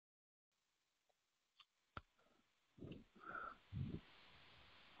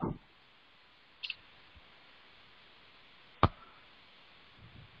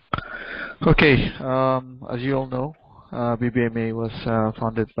Okay, as you all know, BBMA was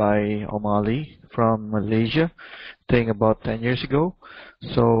founded by OMAH from Malaysia, I think about 10 years ago.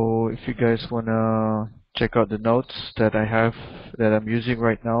 So if you guys want to check out the notes that I have that I'm using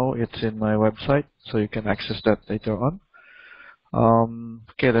right now, it's in my website, so you can access that later on.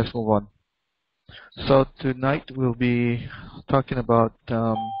 Okay, let's move on. So tonight we'll be talking about,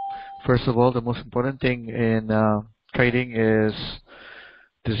 first of all, the most important thing in trading is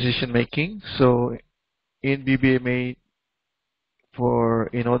decision making. So in BBMA,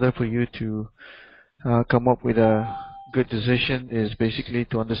 in order for you to come up with a good decision is basically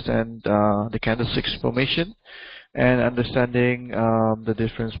to understand the candlesticks formation and understanding the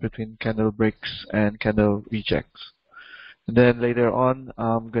difference between candle breaks and candle rejects. And then later on,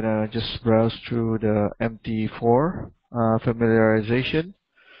 I'm gonna just browse through the MT4 familiarization,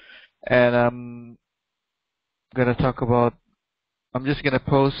 and gonna talk about. I'm just gonna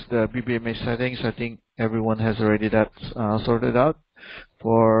post the BBMA settings. I think everyone has already that sorted out.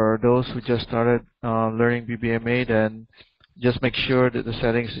 For those who just started learning BBMA, then just make sure that the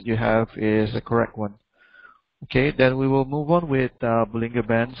settings that you have is the correct one. Okay, then we will move on with Bollinger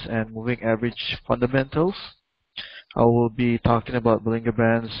Bands and moving average fundamentals. I will be talking about Bollinger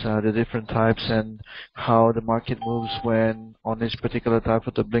Bands, the different types, and how the market moves when on this particular type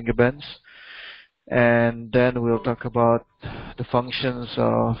of the Bollinger Bands. And then we'll talk about the functions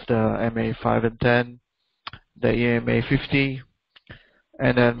of the MA 5 and 10, the EMA 50,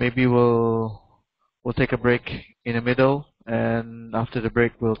 and then maybe we'll take a break in the middle, and after the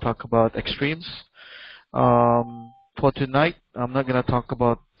break we'll talk about extremes. For tonight, I'm not going to talk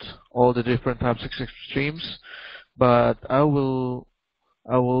about all the different types of extremes, but I will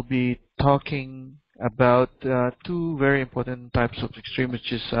be talking about two very important types of extremes,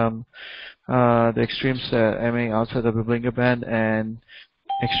 which is the extremes aiming outside of the Bollinger Band and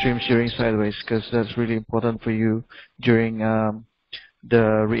extremes during sideways, because that's really important for you during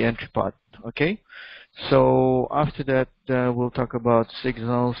the re-entry part. Okay, so after that we'll talk about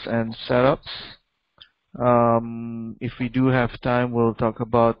signals and setups. If we do have time, we'll talk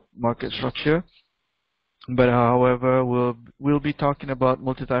about market structure. But however, we'll be talking about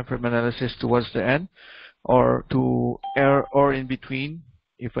multi-time frame analysis towards the end, or in between.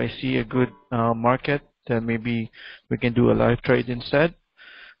 If I see a good market, then maybe we can do a live trade instead.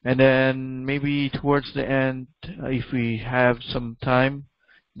 And then maybe towards the end, if we have some time,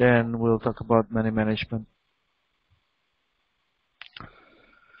 then we'll talk about money management.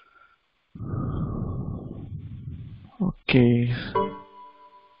 Okay.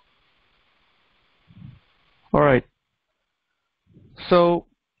 All right. So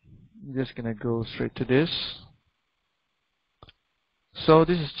I'm just gonna go straight to this. So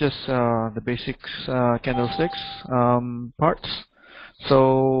this is just the basics candlesticks parts.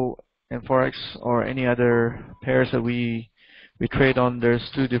 So in Forex or any other pairs that we trade on, there's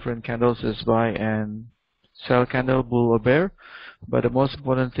two different candles: is buy and sell candle, bull or bear. But the most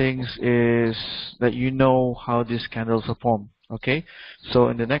important things is that you know how these candles are formed. Okay, so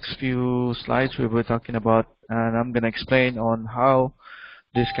in the next few slides we will be talking about, and I'm going to explain on how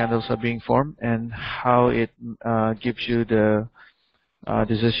these candles are being formed and how it gives you the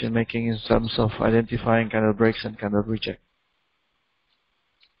decision making in terms of identifying candle breaks and candle reject.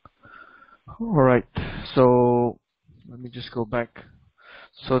 Alright, so let me just go back.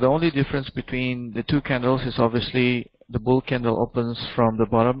 So the only difference between the two candles is obviously the bull candle opens from the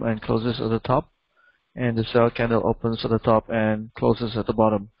bottom and closes at the top, and the sell candle opens at the top and closes at the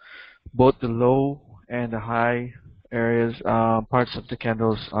bottom. Both the low and the high areas, parts of the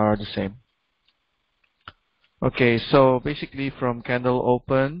candles are the same. Okay, so basically from candle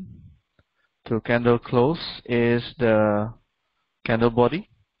open to candle close is the candle body,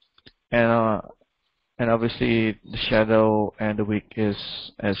 and obviously the shadow and the wick is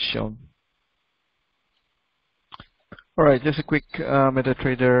as shown. Alright, just a quick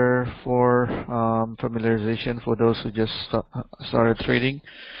MetaTrader for familiarization for those who just started trading.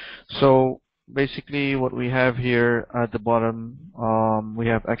 So basically what we have here at the bottom, we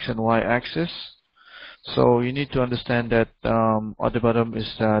have X and Y axis. So you need to understand that on the bottom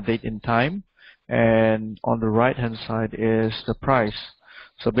is the date and time, and on the right hand side is the price.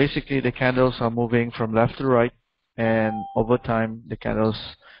 So basically the candles are moving from left to right, and over time the candles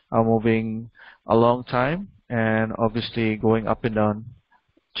are moving a long time, and obviously going up and down,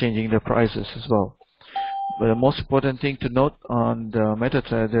 changing the prices as well. But the most important thing to note on the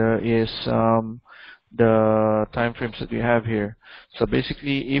MetaTrader is the time frames that we have here. So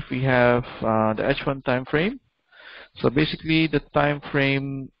basically, if we have the H1 time frame, so basically the time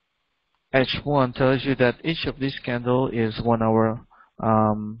frame H1 tells you that each of these candle is 1 hour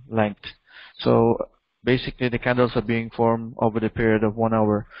length. So basically the candles are being formed over the period of 1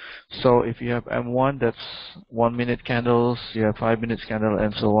 hour. So if you have M1, that's 1 minute candles, you have 5 minutes candle,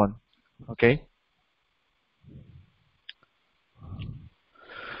 and so on. Okay.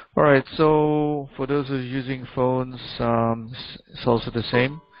 Alright, so for those who are using phones, it's also the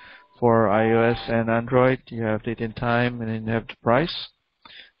same. For iOS and Android, you have date and time, and then you have the price.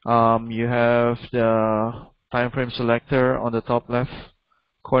 You have the time frame selector on the top left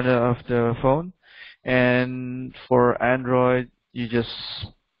corner of the phone, and for Android, you just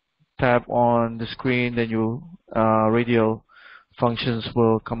tap on the screen, then you radio functions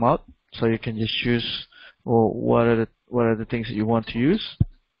will come out, so you can just choose what are the things that you want to use.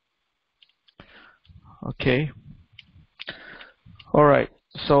 Okay. All right.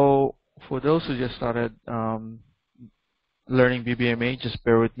 So for those who just started learning BBMA, just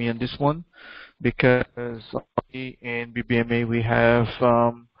bear with me on this one, because in BBMA we have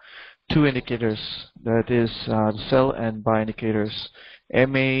two indicators, that is the sell and buy indicators.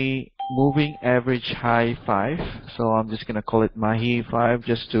 MA moving average high 5, so I'm just going to call it MAHI 5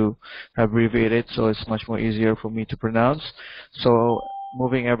 just to abbreviate it so it's much more easier for me to pronounce. So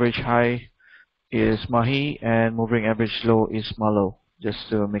moving average high is MAHI and moving average low is MALO, just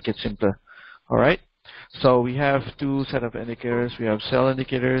to make it simpler. Alright, so we have two set of indicators. We have sell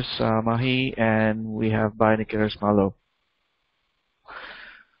indicators, MAHI, and we have buy indicators, MALO.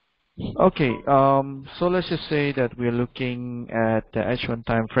 Okay, so let's just say that we're looking at the H1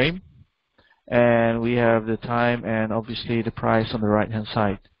 time frame, and we have the time and obviously the price on the right hand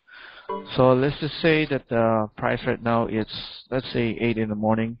side. So let's just say that the price right now is, let's say, 8 in the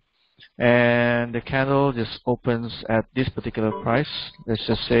morning, and the candle just opens at this particular price. Let's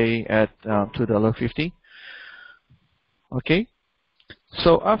just say at $2.50. Okay,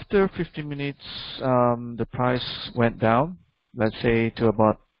 so after 50 minutes, the price went down, let's say to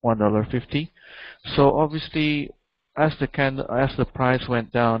about $1.50. So obviously, as the price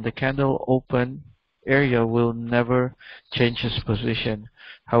went down, the candle open area will never change its position.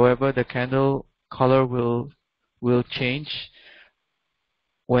 However, the candle color will change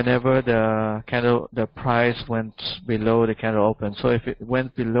whenever the price went below the candle open. So if it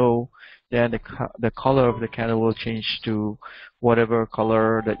went below, then the color of the candle will change to whatever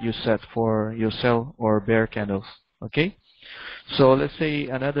color that you set for your sell or bear candles. Okay, so let's say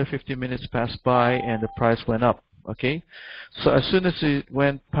another 50 minutes passed by and the price went up. Okay, so as soon as it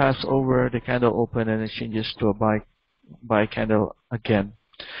went past over the candle open, and it changes to a buy candle again,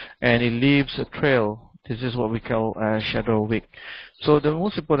 and it leaves a trail. This is what we call a shadow wick. So the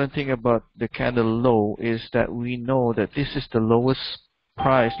most important thing about the candle low is that we know that this is the lowest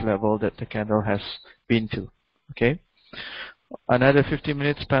price level that the candle has been to. Okay, another 50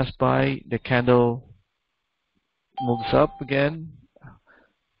 minutes pass by, the candle moves up again,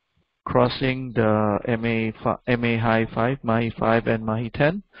 crossing the MA high 5, MAHI 5, and MAHI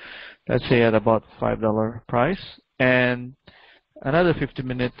 10. Let's say at about $5 price, and another 50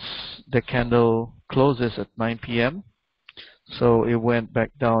 minutes, the candle closes at 9 p.m. So it went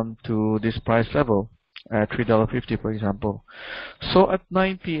back down to this price level at $3.50, for example. So at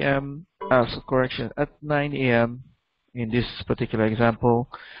 9 p.m., at 9 a.m. in this particular example,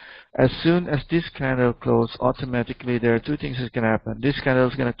 as soon as this candle closes, automatically there are two things that's going to happen. This candle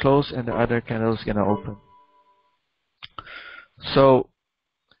is going to close and the other candle is going to open. So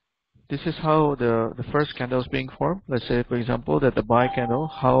this is how the first candle is being formed. Let's say, for example, that the buy candle,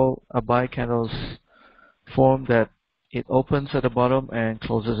 how a buy candle is formed, that it opens at the bottom and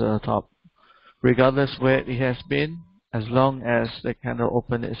closes at the top. Regardless where it has been, as long as the candle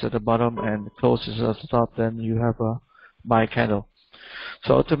open is at the bottom and closes at the top, then you have a buy candle.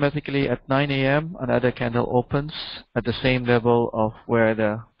 So automatically at 9 a.m. another candle opens at the same level of where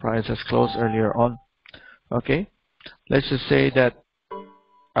the price has closed earlier on. Okay, let's just say that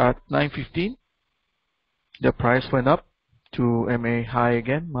at 9:15 the price went up to MA high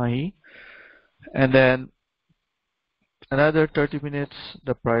again, MAHI, and then another 30 minutes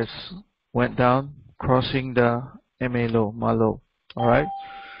the price went down, crossing the MA low, MALO. Alright,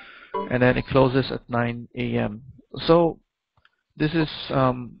 and then it closes at 9 a.m. So this is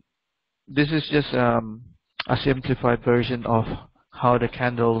just a simplified version of how the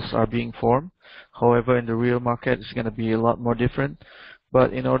candles are being formed. However, in the real market, it's going to be a lot more different.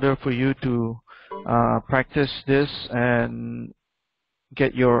 But in order for you to practice this and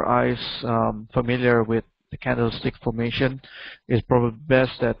get your eyes familiar with the candlestick formation, it's probably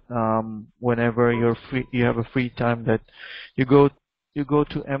best that whenever you have a free time, that you go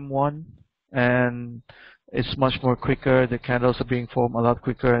to M1, and it's much more quicker. The candles are being formed a lot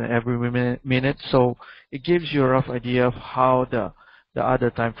quicker in every minute, so it gives you a rough idea of how the other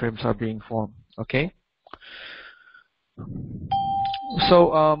time frames are being formed. Okay,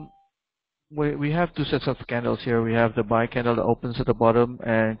 so we have two sets of candles here. We have the buy candle that opens at the bottom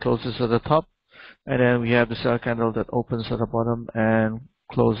and closes at the top, and then we have the sell candle that opens at the bottom and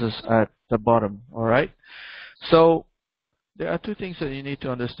closes at the bottom. All right, so there are two things that you need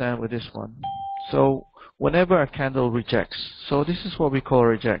to understand with this one. So whenever a candle rejects, so this is what we call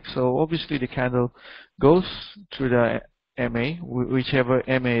reject. So obviously the candle goes through the MA, whichever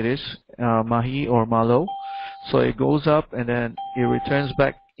MA it is, Mahi or Malo. So it goes up and then it returns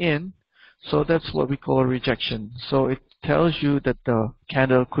back in. So that's what we call rejection. So it tells you that the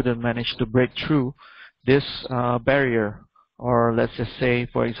candle couldn't manage to break through this barrier, or let's just say,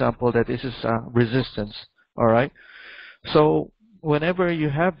 for example, that this is resistance. All right. So whenever you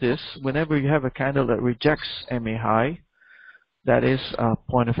have this, whenever you have a candle that rejects MA high, that is a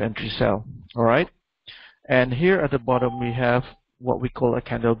point of entry sell. All right. And here at the bottom we have what we call a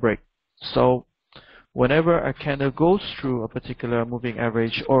candle break. So whenever a candle goes through a particular moving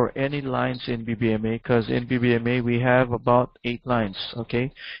average or any lines in BBMA, because in BBMA we have about 8 lines.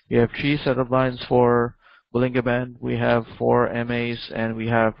 Okay, we have 3 set of lines for Bollinger Band, we have 4 MAs, and we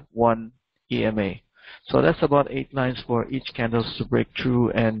have 1 EMA. So that's about 8 lines for each candles to break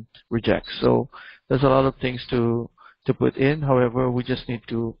through and reject. So there's a lot of things to put in. However, we just need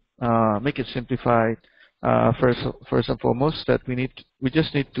to make it simplified. First and foremost, that we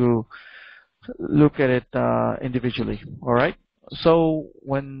just need to look at it individually. All right. So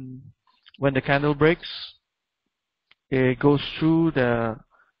when the candle breaks, it goes through the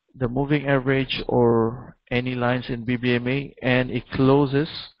moving average or any lines in BBMA, and it closes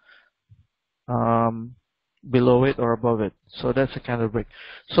below it or above it. So that's a candle break.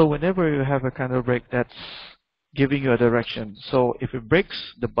 So whenever you have a candle break, that's giving you a direction. So if it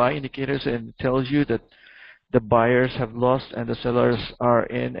breaks the buy indicators and tells you that the buyers have lost and the sellers are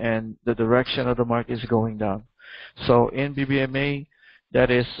in and the direction of the market is going down. So in BBMA, that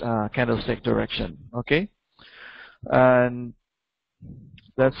is candlestick direction. Okay, and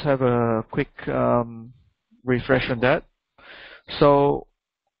let's have a quick refresh on that. So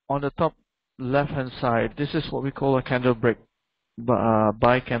on the top left hand side, this is what we call a candle break,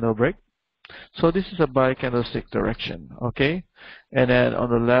 buy candle break. So this is a buy candlestick direction. Okay, and then on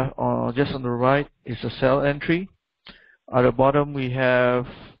the left, just on the right, is a sell entry. At the bottom we have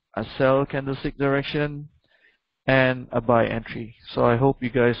a sell candlestick direction and a buy entry. So I hope you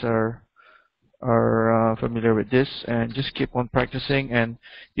guys are familiar with this, and just keep on practicing, and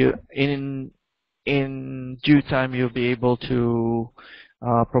you in due time you'll be able to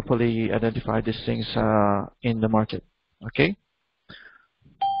properly identify these things in the market. Okay.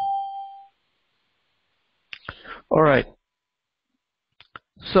 All right.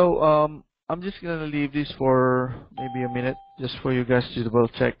 So I'm just gonna leave this for maybe a minute, just for you guys to double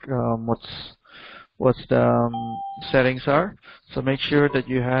check what's the settings are. So make sure that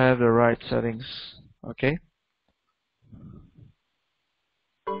you have the right settings. Okay.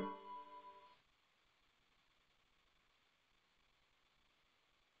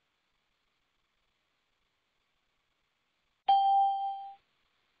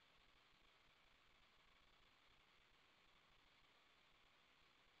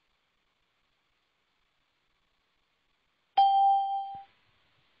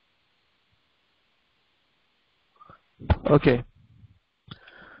 Okay.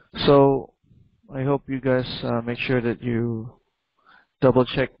 So I hope you guys make sure that you double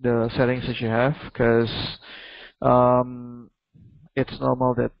check the settings that you have, because it's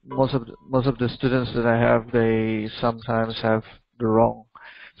normal that most of the students that I have, they sometimes have the wrong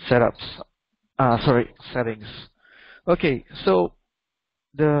setups. Settings. Okay, so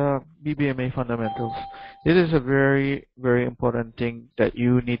the BBMA fundamentals. This is a very, very important thing that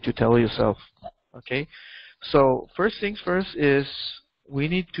you need to tell yourself. Okay, so first things first is we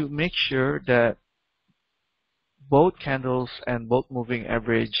need to make sure that both candles and both moving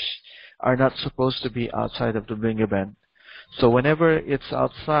average are not supposed to be outside of the Bollinger Band. So whenever it's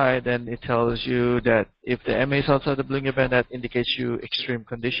outside, then it tells you that if the MA is outside the Bollinger Band, that indicates you extreme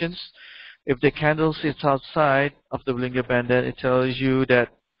conditions. If the candle sits outside of the Bollinger Band, then it tells you that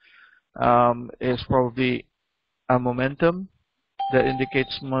it's probably a momentum that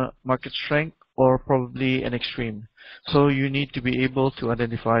indicates market strength, or probably an extreme. So you need to be able to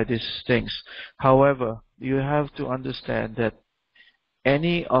identify these things. However, you have to understand that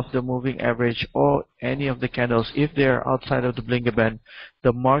any of the moving average or any of the candles, if they are outside of the Bollinger Band,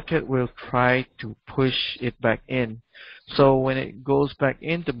 the market will try to push it back in. So when it goes back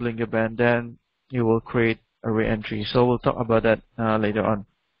into Bollinger Band, then you will create a re-entry. So we'll talk about that later on.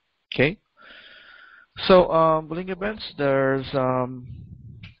 Okay. So Bollinger Bands, there's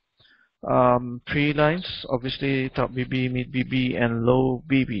three lines, obviously top BB, mid BB, and low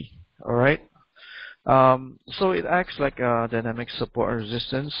BB. All right. So it acts like a dynamic support and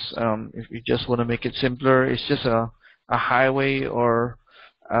resistance. If you just want to make it simpler, it's just a highway or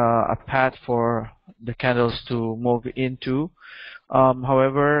a path for the candles to move into.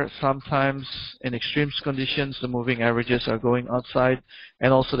 However, sometimes in extreme conditions, the moving averages are going outside,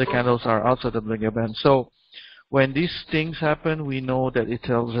 and also the candles are outside the Bollinger Band. So when these things happen, we know that it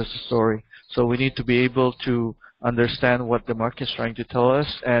tells us a story. So we need to be able to understand what the market is trying to tell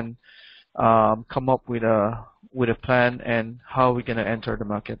us and come up with a plan and how we're gonna enter the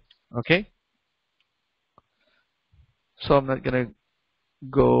market. Okay. So I'm not gonna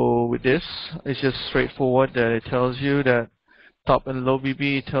go with this. It's just straightforward that it tells you that top and low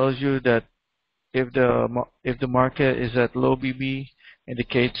BB tells you that if the market is at low BB,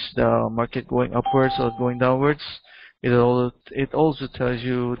 indicates the market going upwards or going downwards. It also tells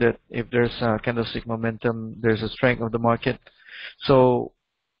you that if there's a candlestick momentum, there's a strength of the market. So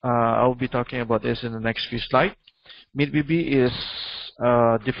I'll be talking about this in the next few slides. Mid BB is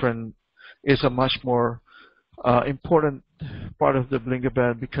different, is a much more important part of the Bollinger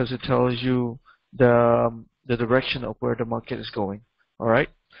Band because it tells you the direction of where the market is going. All right.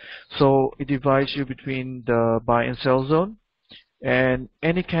 So it divides you between the buy and sell zone, and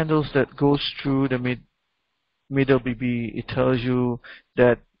any candles that goes through the middle BB, it tells you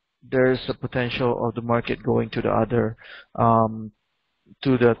that there's a potential of the market going to the other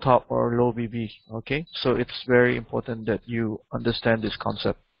to the top or low BB. Okay, so it's very important that you understand this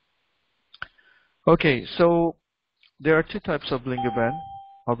concept. Okay, so there are two types of Bollinger Band.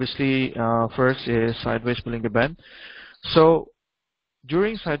 Obviously, first is sideways Bollinger Band. So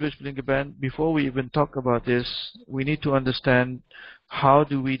during sideways Bollinger Band, before we even talk about this, we need to understand how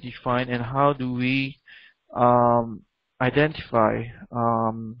do we define and how do we identify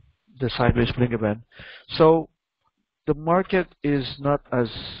the sideways Bollinger Band. So the market is not as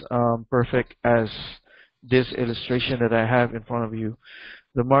perfect as this illustration that I have in front of you.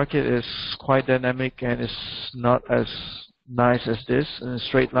 The market is quite dynamic and it's not as nice as this in a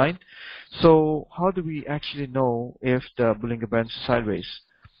straight line. So how do we actually know if the Bollinger Band is sideways?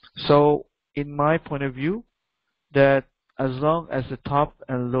 So in my point of view, that as long as the top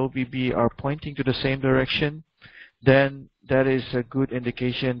and low BB are pointing to the same direction, then that is a good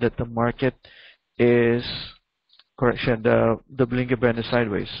indication that the market is the Bollinger Band is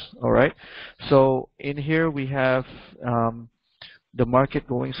sideways. All right. So in here we have the market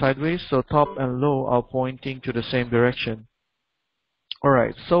going sideways. So top and low are pointing to the same direction. All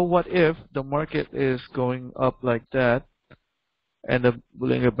right. So what if the market is going up like that, and the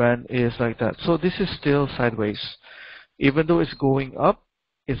Bollinger Band is like that? So this is still sideways. Even though it's going up,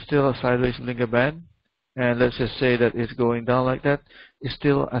 it's still a sideways Bollinger Band. And let's just say that it's going down like that, it's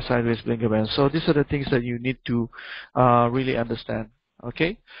still a sideways Bollinger Band. So these are the things that you need to really understand.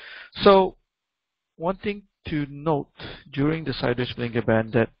 Okay. So one thing to note during the sideways Bollinger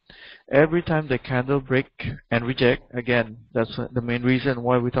Band, that every time the candle break and reject, again, that's the main reason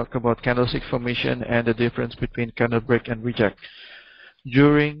why we talk about candlestick formation and the difference between candle break and reject.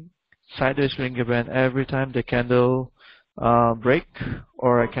 During sideways Bollinger Band, every time the candle break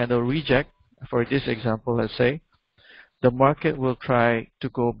or a candle reject, for this example, let's say, the market will try to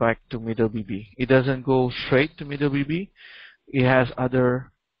go back to middle BB. It doesn't go straight to middle BB. It has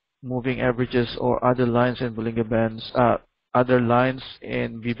other moving averages or other lines in Bollinger Bands, other lines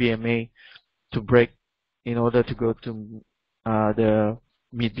in BBMA to break in order to go to the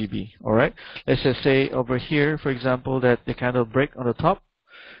mid BB. All right. Let's just say over here, for example, that the candle break on the top,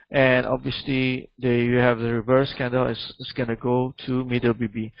 and obviously you have the reverse candle is going to go to middle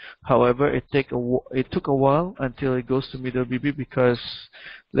BB. However, it took a while until it goes to middle BB because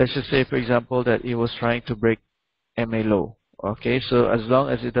let's just say, for example, that it was trying to break MA low. Okay, so as long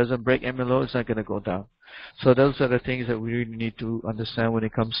as it doesn't break MA low, it's not going to go down. So those are the things that we really need to understand when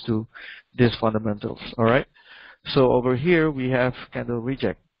it comes to these fundamentals. All right. So over here we have candle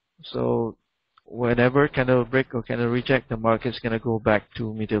reject. So whenever candle break or candle reject, the market's going to go back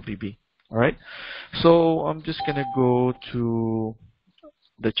to middle BB. All right. So I'm just going to go to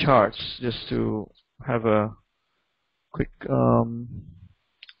the charts just to have a quick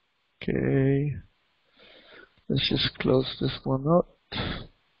okay. Let's just close this one up.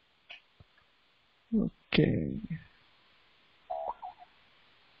 Okay.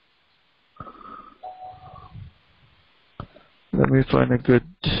 Let me find a good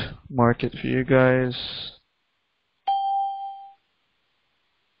market for you guys.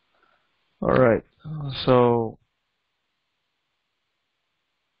 Alright, so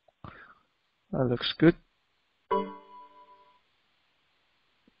That looks good.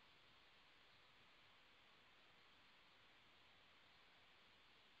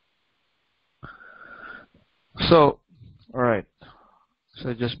 So, alright.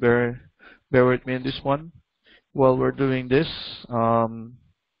 So just bear with me in this one. While we're doing this,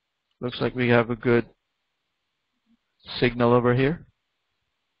 looks like we have a good signal over here.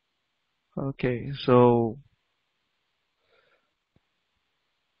 Okay, so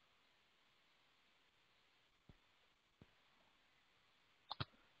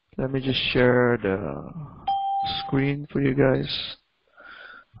let me just share the screen for you guys.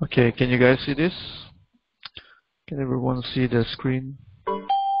 Okay, can you guys see this? Can everyone see the screen?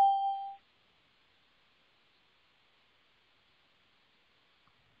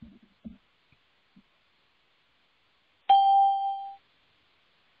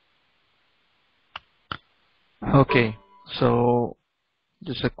 Okay, so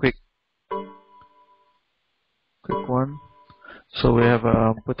just a quick one. So we have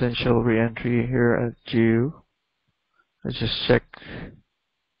a potential re-entry here at G. Let's just check.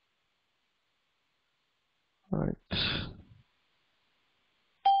 All right.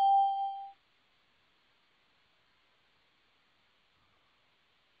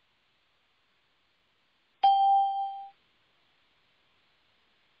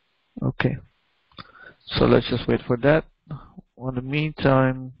 Okay. So let's just wait for that. In the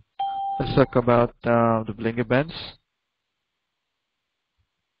meantime, let's talk about the blinker bands.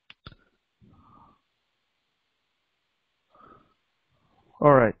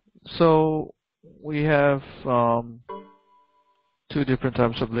 All right. So we have two different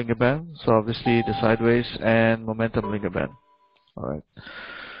types of blinker band. So obviously the sideways and momentum blinker band. All right.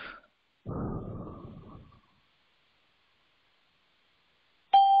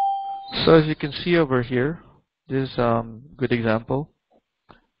 So as you can see over here, this is good example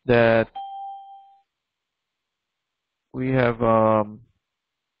that we have a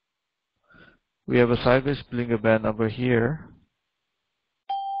sideways blinker band over here,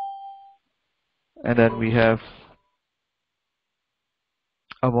 and then we have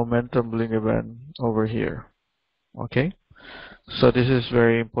a momentum blinker band over here. Okay, so this is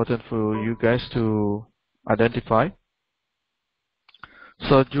very important for you guys to identify.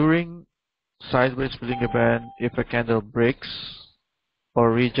 So during sideways blinker band, if a candle breaks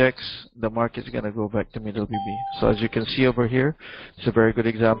or rejects, the market is going to go back to middle BB. So as you can see over here, it's a very good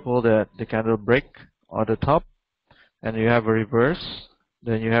example that the candle break on the top, and you have a reverse,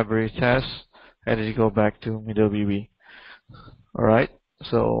 then you have a retest, and then you go back to middle BB. Alright,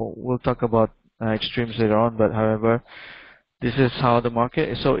 so we'll talk about extremes later on, but however, this is how the market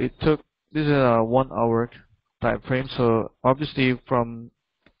is. So it took, this is a 1 hour time frame, so obviously from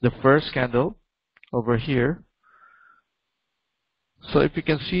the first candle over here, so if you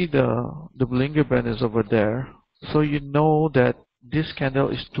can see the blinker band is over there, so you know that this candle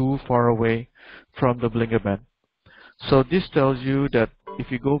is too far away from the blinker band. So this tells you that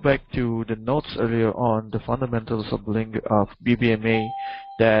if you go back to the notes earlier on, the fundamentals of BBMA,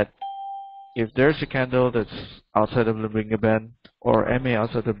 that if there's a candle that's outside of the blinker band or MA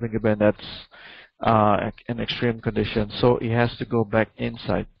outside the blinker band, that's an extreme condition. So it has to go back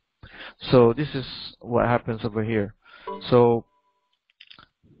inside. So this is what happens over here. So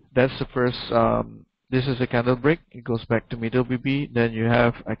that's the first, this is a candle break, it goes back to middle BB, then you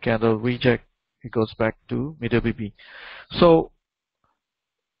have a candle reject, it goes back to middle BB. So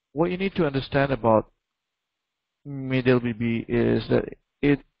what you need to understand about middle BB is that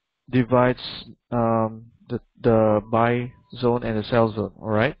it divides the buy zone and the sell zone,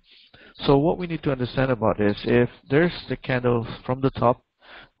 alright? So what we need to understand about is if there's the candle from the top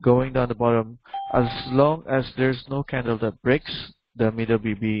going down the bottom, as long as there's no candle that breaks the middle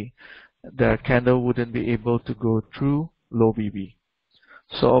BB, the candle wouldn't be able to go through low BB.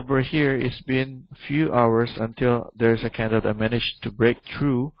 So over here, it's been a few hours until there's a candle that managed to break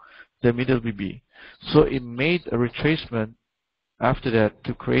through the middle BB. So it made a retracement after that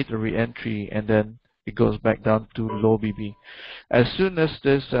to create a re-entry, and then it goes back down to low BB. As soon as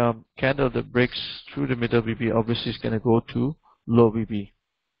this candle that breaks through the middle BB, obviously it's going to go to low BB.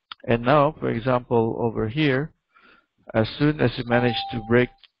 And now, for example, over here, as soon as it managed to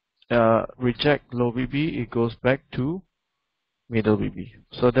reject low BB, it goes back to middle BB.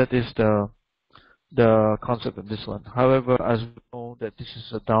 So that is the concept of this one. However, as we know that this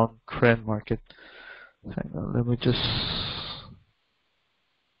is a downtrend market. Hang on, let me just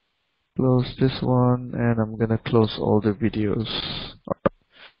close this one, and I'm gonna close all the videos.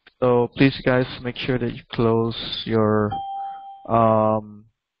 So please guys, make sure that you close your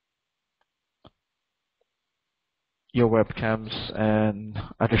your webcams and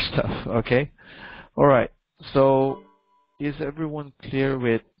other stuff. Okay. All right. So is everyone clear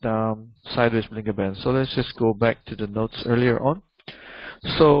with sideways blinker band? So let's just go back to the notes earlier on.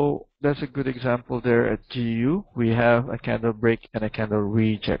 So that's a good example there at GU. We have a candle break and a candle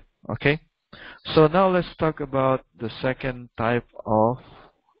reject. Okay. So now let's talk about the second type of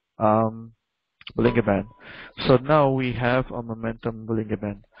blinker band. So now we have a momentum blinker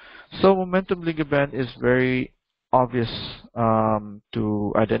band. So momentum blinker band is very obvious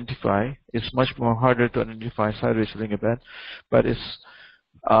to identify. It's much more harder to identify sideways blinker band, but it's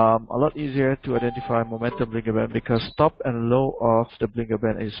a lot easier to identify momentum blinker band because top and low of the blinker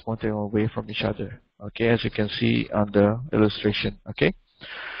band is pointing away from each other. Okay, as you can see on the illustration. Okay,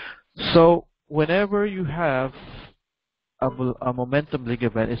 so whenever you have a momentum blinker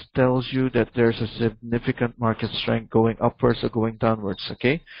band, it tells you that there's a significant market strength going upwards or going downwards.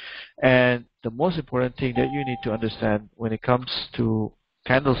 Okay, and the most important thing that you need to understand when it comes to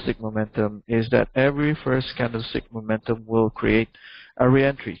candlestick momentum is that every first candlestick momentum will create a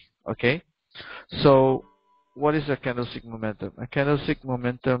re-entry. Okay, so what is a candlestick momentum? A candlestick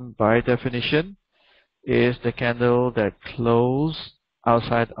momentum by definition is the candle that closed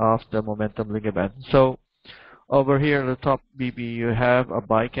outside of the momentum blinker band. So over here at the top BB you have a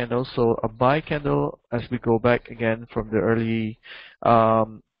buy candle. So a buy candle, as we go back again from the early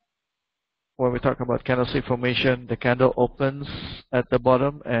when we talk about candlestick formation, the candle opens at the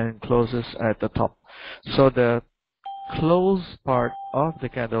bottom and closes at the top. So the close part of the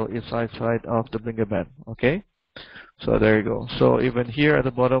candle is outside of the blinker band. Okay, so there you go. So even here at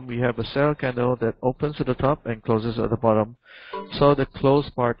the bottom we have a sell candle that opens at the top and closes at the bottom. So the close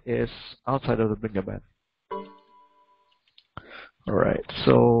part is outside of the blinker band. Alright,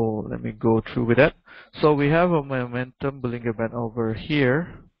 so let me go through with that. So we have a momentum blinker band over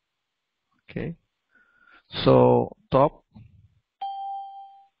here. Okay, so top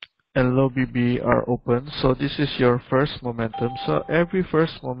and low BB are open. So this is your first momentum. So every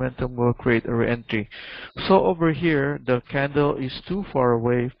first momentum will create a re-entry. So over here, the candle is too far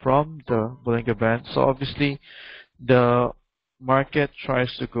away from the blinker band. So obviously, the market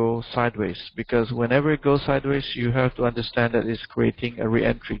tries to go sideways because whenever it goes sideways, you have to understand that it's creating a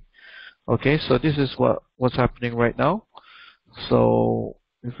re-entry. Okay, so this is what's happening right now. So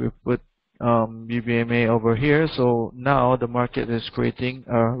if we put BBMA over here, so now the market is creating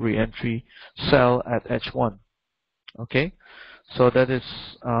a re-entry sell at H1. Okay, so that is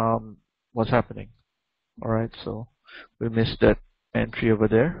what's happening. All right, so we missed that entry over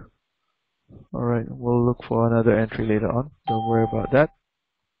there. All right, we'll look for another entry later on. Don't worry about that.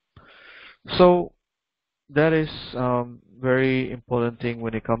 So that is very important thing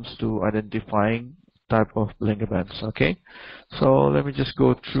when it comes to identifying type of blinker bands. Okay, so let me just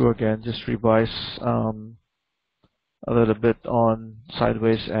go through again, just revise a little bit on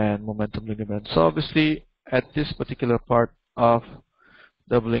sideways and momentum blinker band. So obviously at this particular part of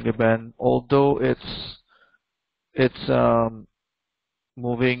the blinker band, although it's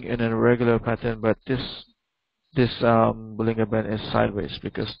moving in a regular pattern, but this blinker band is sideways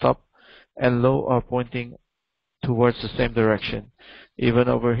because top and low are pointing towards the same direction. Even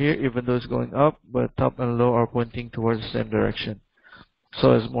over here, even though it's going up, but top and low are pointing towards the same direction.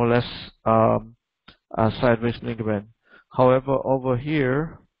 So it's more or less a sideways blinker band. However, over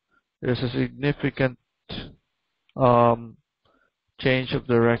here, there's a significant change of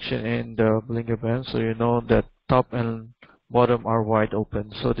direction in the blinker band. So you know that top and bottom are wide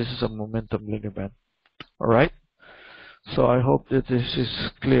open. So this is a momentum blinker band. Alright. So I hope that this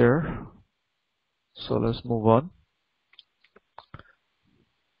is clear. So let's move on.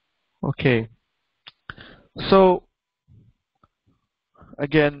 Okay. So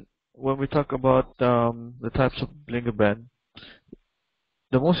again, when we talk about the types of blinker band,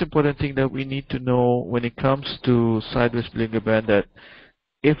 the most important thing that we need to know when it comes to sideways blinker band, that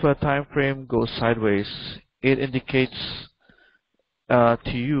if a time frame goes sideways, it indicates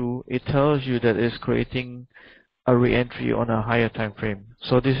to you, it tells you that it's creating a re-entry on a higher time frame.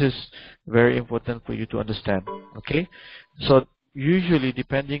 So this is very important for you to understand. Okay, so usually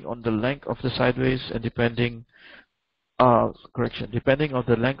depending on the length of the sideways and depending on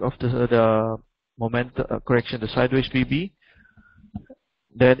the length of the momentum the sideways BB,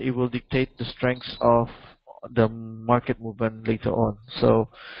 then it will dictate the strengths of the market movement later on. So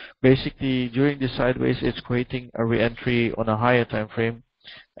basically during the sideways, it's creating a re-entry on a higher time frame,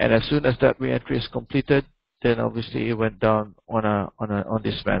 and as soon as that re-entry is completed, then obviously it went down on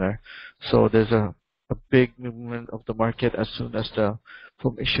this manner. So there's a big movement of the market as soon as the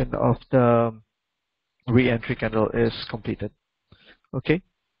formation of the re-entry candle is completed. Okay.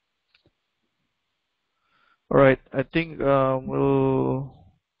 All right. I think we'll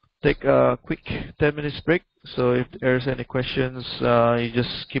take a quick 10 minutes break. So if there's any questions, you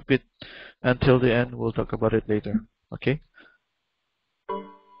just keep it until the end. We'll talk about it later. Okay?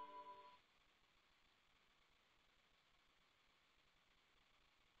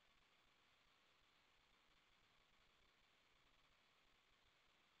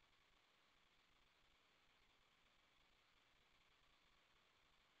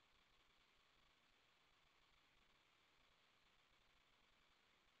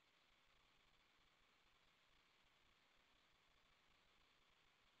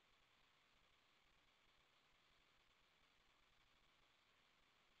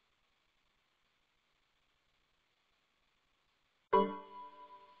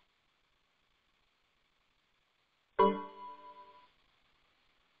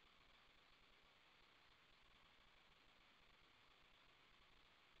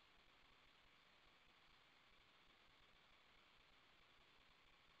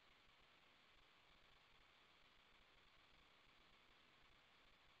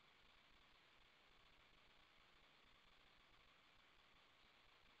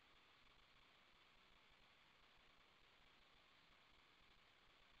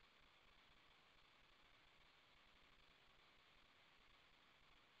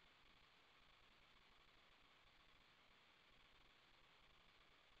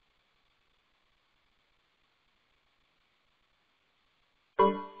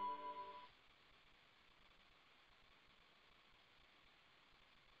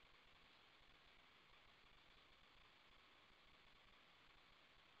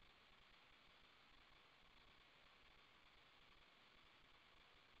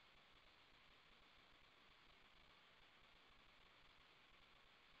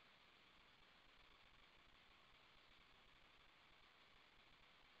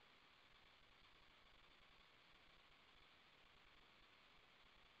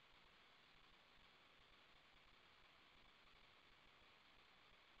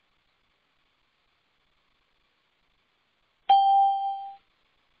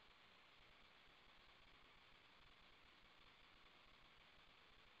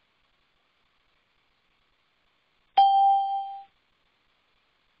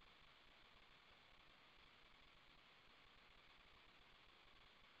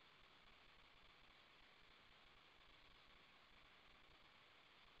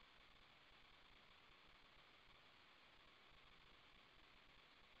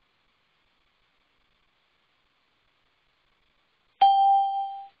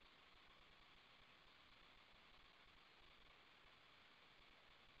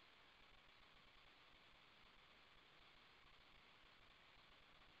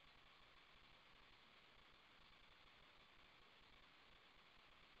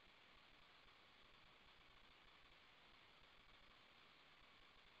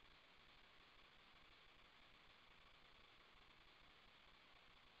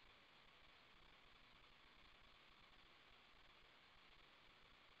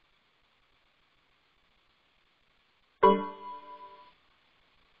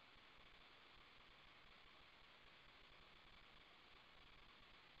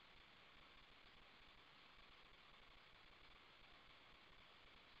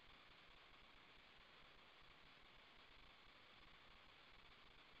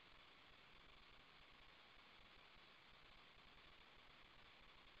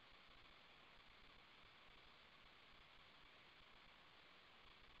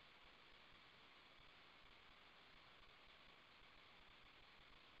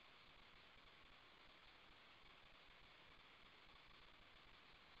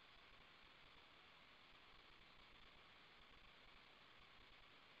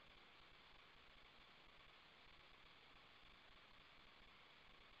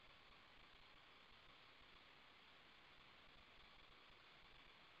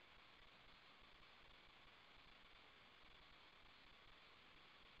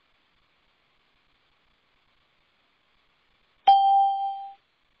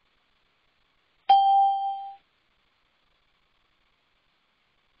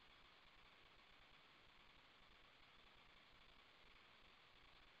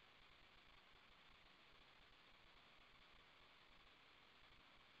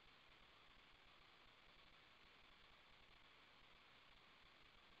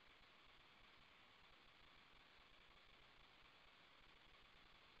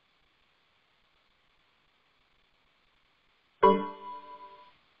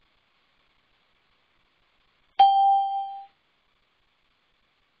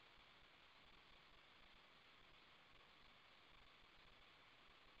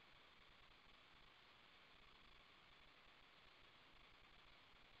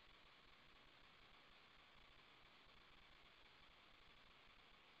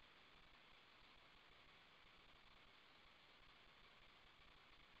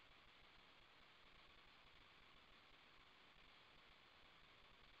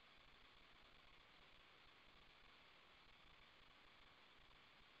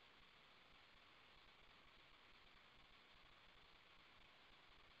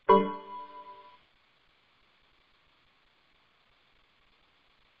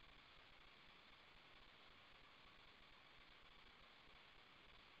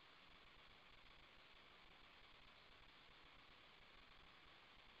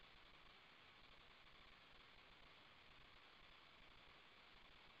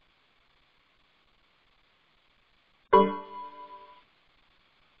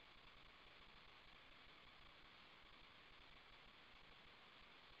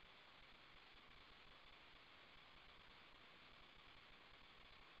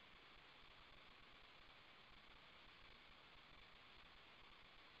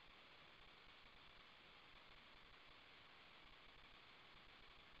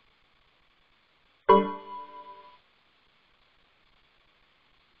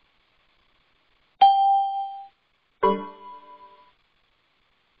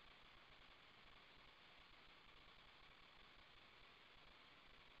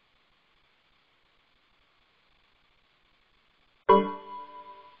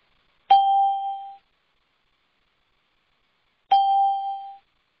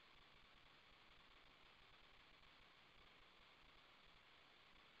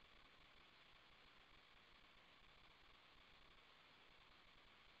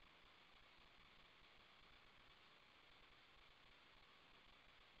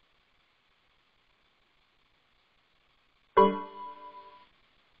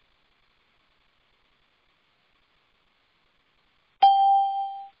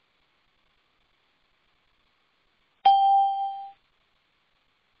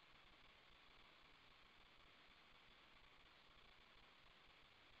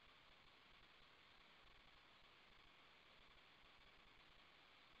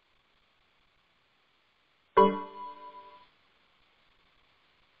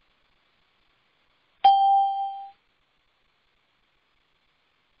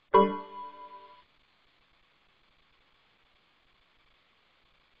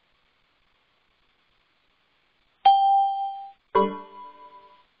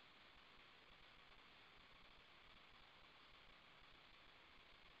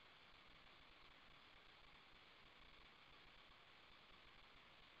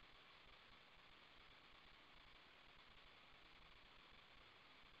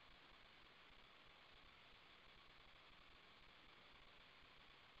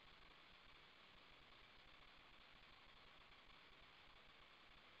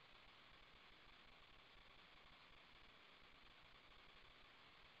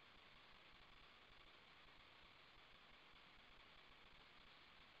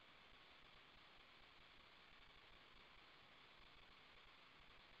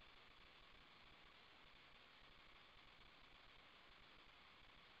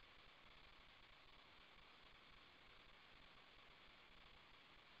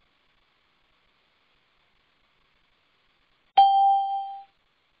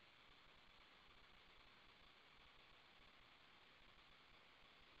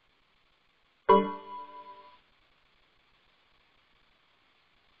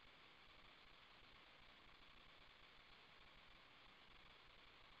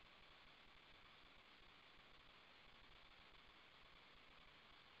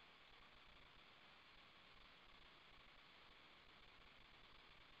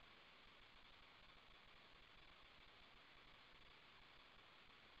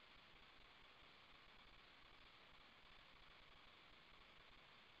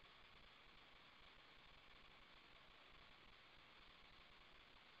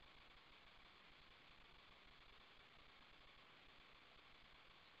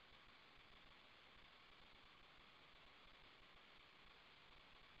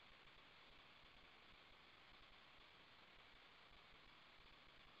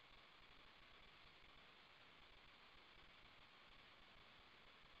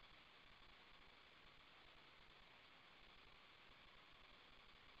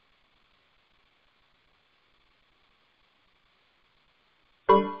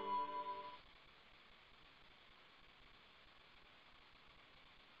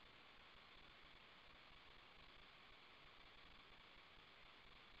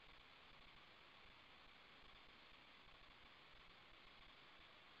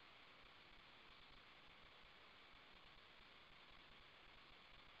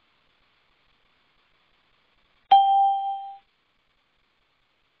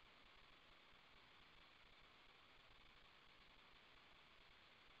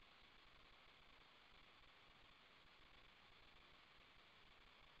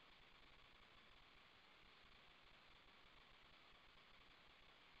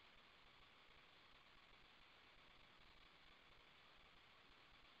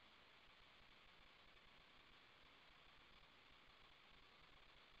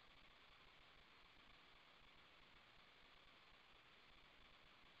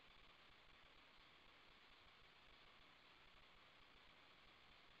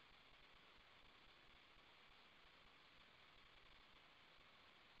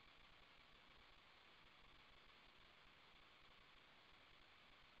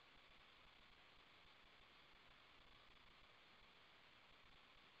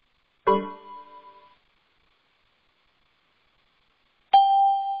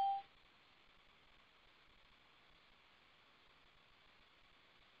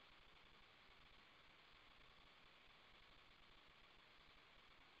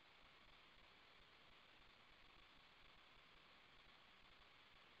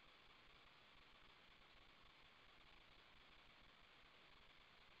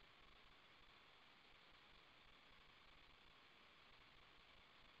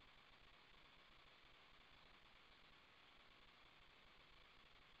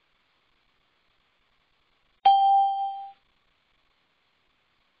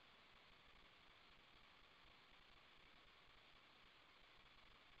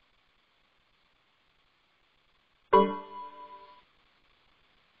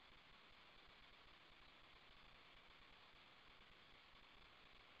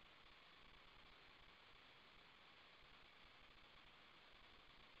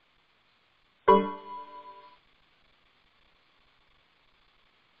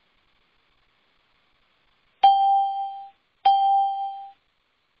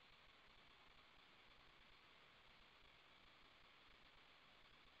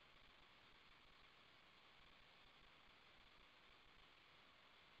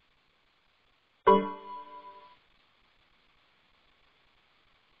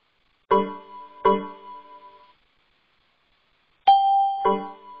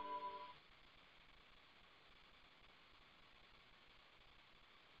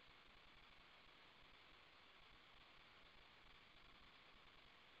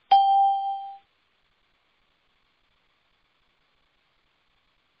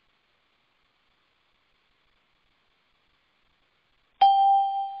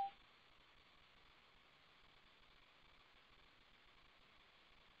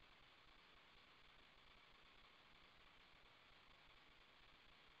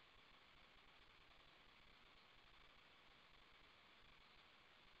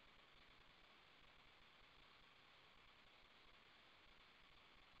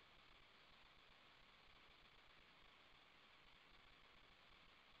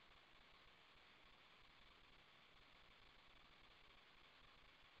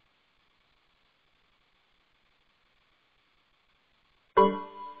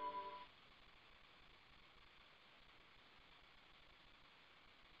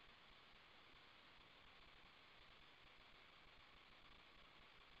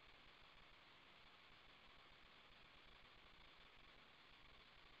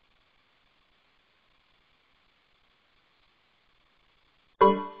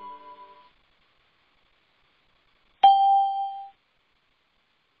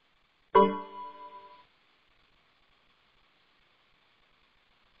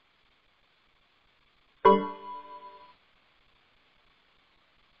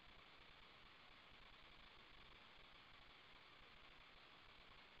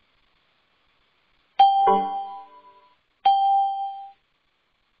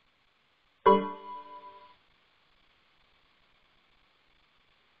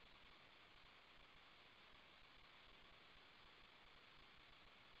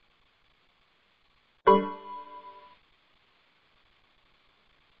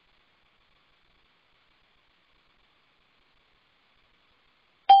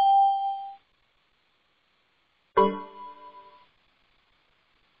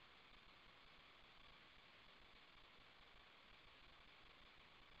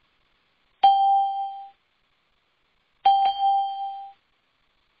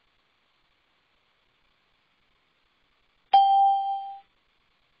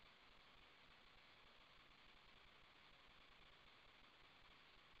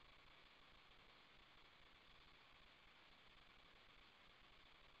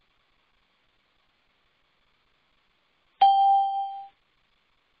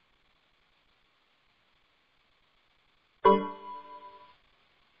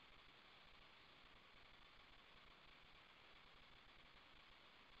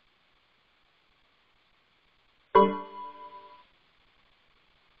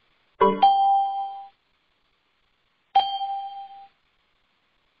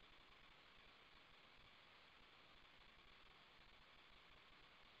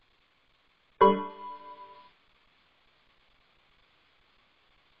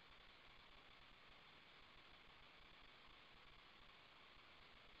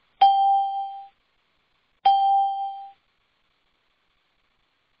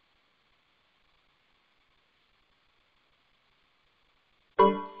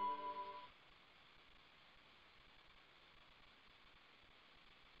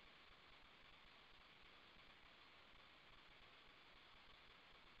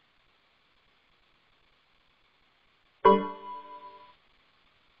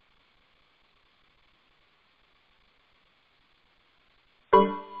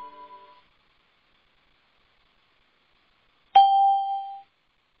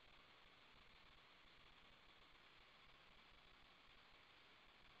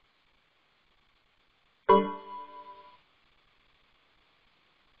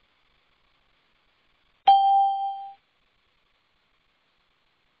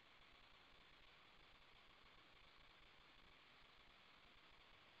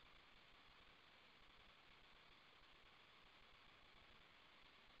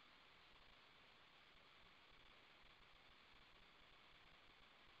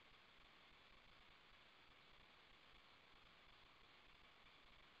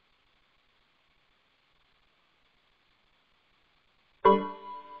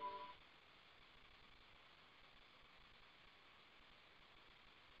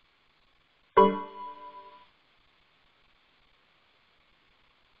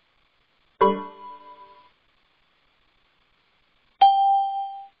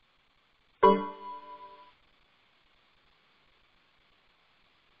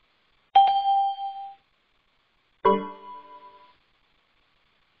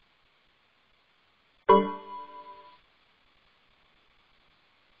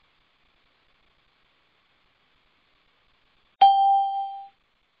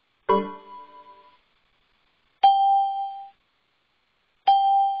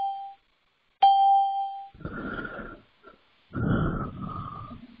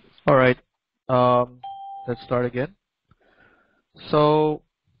 Alright, let's start again. So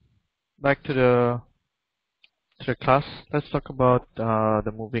back to the class. Let's talk about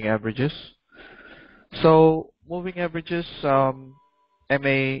the moving averages. So moving averages,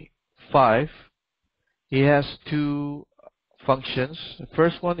 MA5, he has two functions. The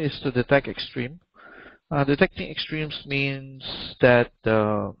first one is to detect extreme. Detecting extremes means that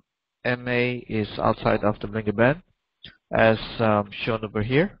the MA is outside of the blinker band, as shown over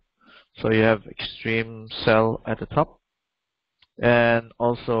here. So you have extreme sell at the top, and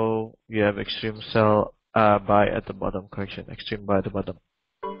also you have extreme sell buy at the bottom. Correction, extreme buy at the bottom.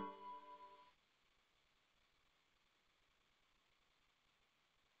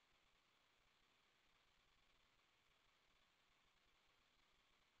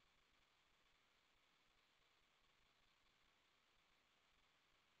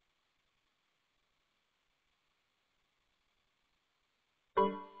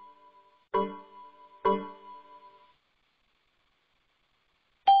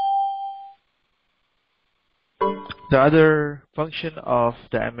 The other function of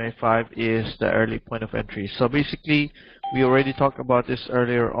the MA5 is the early point of entry. So basically, we already talked about this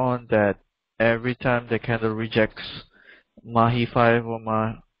earlier on, that every time the candle rejects Mahi 5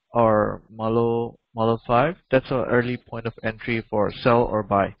 or Malo 5, that's an early point of entry for sell or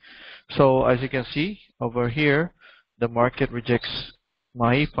buy. So as you can see over here, the market rejects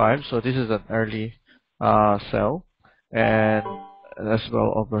Mahi 5, so this is an early sell, and as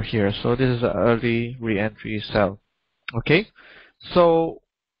well over here. So this is an early re-entry sell. Okay, so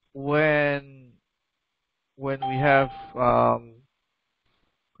when we have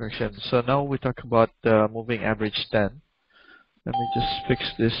correction, so now we talk about the moving average 10. Let me just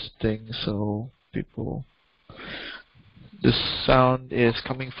fix this thing so people, this sound is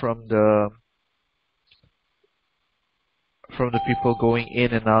coming from the people going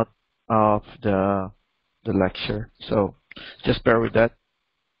in and out of the lecture. So just bear with that.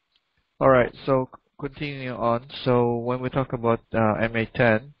 All right, so continue on. So when we talk about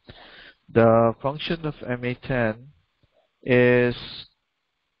MA10, the function of MA10 is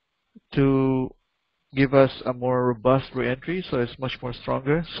to give us a more robust re-entry, so it's much more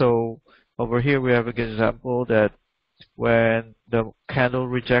stronger. So over here we have an example that when the candle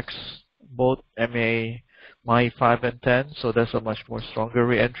rejects both MA 5 and 10, so that's a much more stronger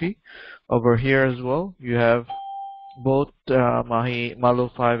re-entry. Over here as well, you have both Malo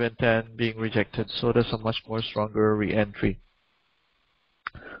 5 and 10 being rejected, so that's a much more stronger re-entry.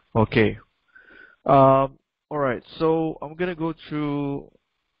 Okay. Alright, so I'm gonna go through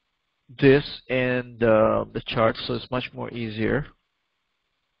this in the chart, so it's much more easier.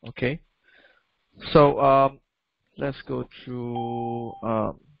 Okay. So let's go through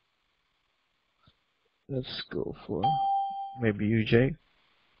let's go for maybe UJ.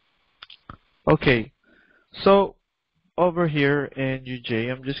 Okay, so over here in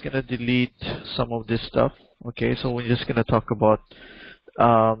UJ, I'm just gonna delete some of this stuff. Okay, so we're just gonna talk about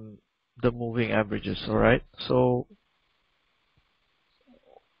the moving averages. All right, so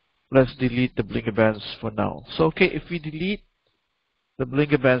let's delete the blinker bands for now. So okay, if we delete the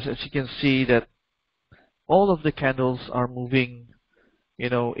blinker bands, as you can see that all of the candles are moving, you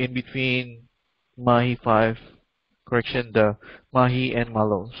know, in between Mahi 5, correction, the Mahi and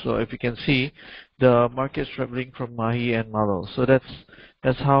Malo. So if you can see, the market is traveling from Mahi and Malo. So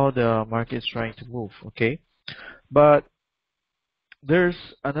that's how the market is trying to move. Okay, but there's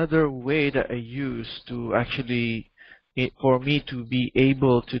another way that I use to actually, for me to be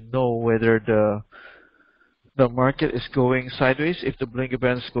able to know whether the market is going sideways, if the blinker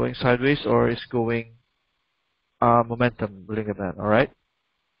band is going sideways or is going momentum blinker band. All right.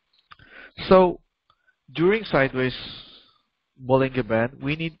 So during sideways Bollinger Band,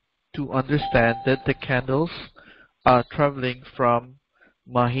 we need to understand that the candles are traveling from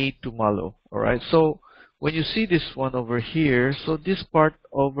Mahi to Malo. Alright, so when you see this one over here, so this part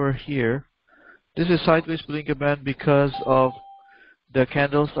over here, this is sideways Bollinger Band because of the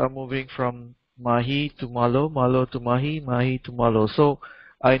candles are moving from Mahi to Malo, Malo to Mahi, Mahi to Malo. So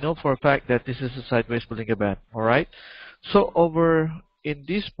I know for a fact that this is a sideways Bollinger Band. Alright, so over in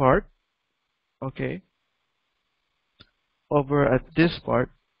this part, okay, over at this part,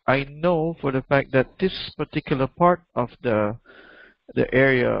 I know for the fact that this particular part of the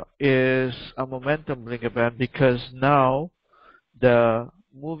area is a momentum blinker band because now the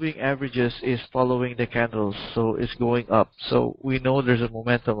moving averages is following the candles, so it's going up. So we know there's a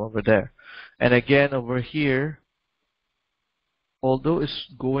momentum over there. And again over here, although it's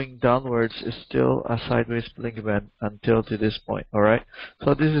going downwards, it's still a sideways blinker band until to this point. Alright,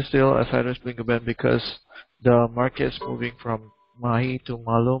 so this is still a sideways blinker band because the market is moving from Mahi to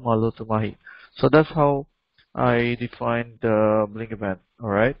Malo, Malo to Mahi. So that's how I define the blink event.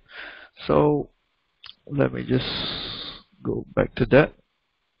 Alright. So let me just go back to that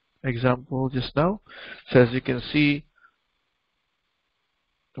example just now. So as you can see,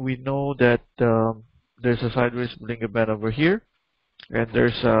 we know that there's a sideways blink event over here, and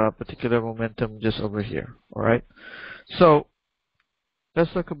there's a particular momentum just over here. Alright. So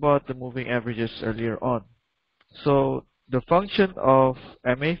let's talk about the moving averages earlier on. So the function of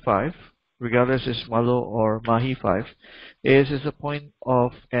MA5, regardless is Malo or Mahi 5, is a point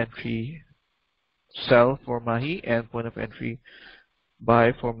of entry sell for Mahi and point of entry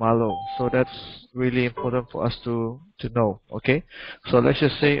buy for Malo. So that's really important for us to know. Okay. So let's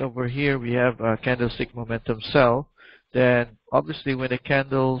just say over here we have a candlestick momentum sell. Then obviously when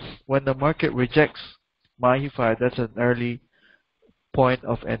the market rejects Mahi 5, that's an early point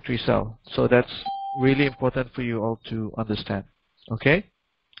of entry sell. So that's really important for you all to understand. Okay.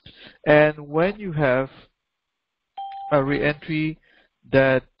 And when you have a re-entry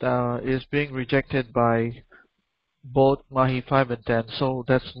that is being rejected by both Mahi 5 and 10, so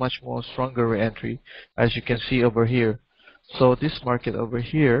that's much more stronger re-entry, as you can see over here. So this market over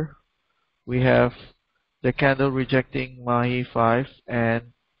here, we have the candle rejecting Mahi 5 and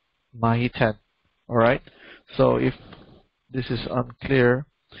Mahi 10. Alright. So if this is unclear,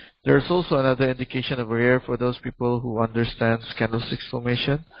 there's also another indication over here for those people who understand candlesticks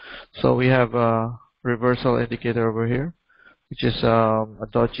formation. So we have a reversal indicator over here, which is a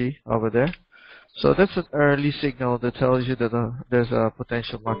doji over there. So that's an early signal that tells you that there's a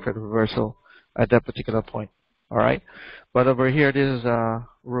potential market reversal at that particular point. Alright. But over here, this is a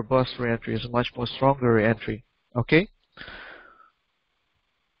robust re-entry. It's a much more stronger re-entry. Okay.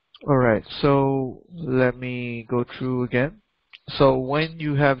 Alright. So let me go through again. So when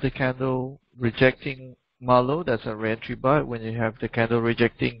you have the candle rejecting Malo, that's a re-entry buy. When you have the candle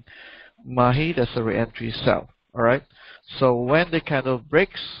rejecting Mahi, that's a re-entry sell. Alright. So when the candle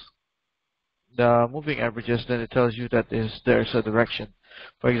breaks the moving averages, then it tells you that there's a direction.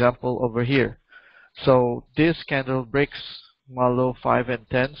 For example, over here. So this candle breaks Malo 5 and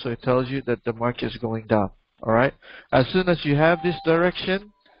 10, so it tells you that the market is going down. Alright. As soon as you have this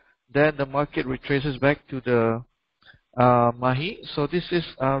direction, then the market retraces back to the Mahi. So this is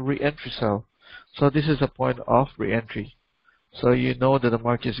a re-entry sell. So this is a point of re-entry. So you know that the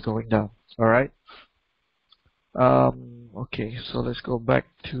market is going down. Alright. Okay, so let's go back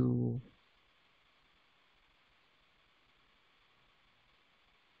to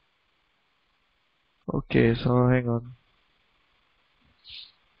okay, so hang on.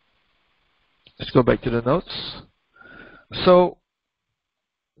 Let's go back to the notes. So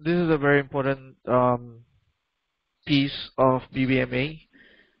this is a very important piece of BBMA.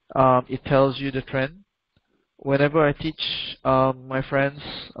 It tells you the trend. Whenever I teach my friends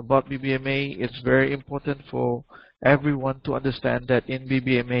about BBMA, it's very important for everyone to understand that in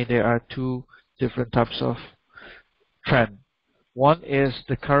BBMA there are two different types of trend. One is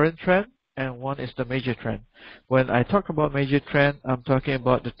the current trend and one is the major trend. When I talk about major trend, I'm talking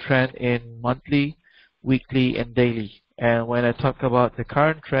about the trend in monthly, weekly, and daily. And when I talk about the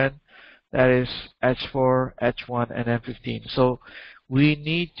current trend, that is H4, H1, and M15. So we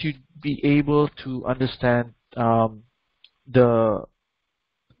need to be able to understand the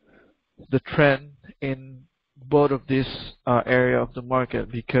trend in both of this area of the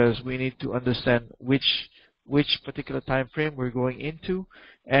market, because we need to understand which particular time frame we're going into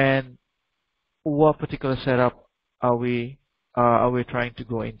and what particular setup are we trying to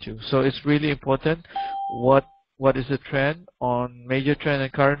go into. So it's really important what is the trend on major trend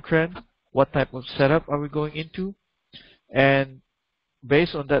and current trend, what type of setup are we going into, and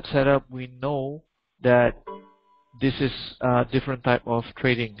based on that setup we know that this is a different type of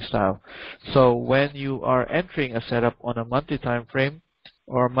trading style. So when you are entering a setup on a monthly time frame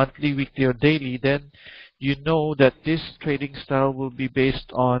or monthly, weekly, or daily, then you know that this trading style will be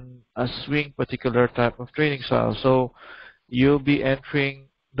based on a swing particular type of trading style. So you'll be entering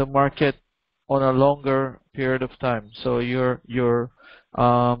the market on a longer period of time. So your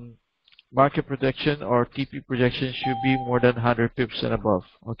market projection or TP projection should be more than 100 pips and above.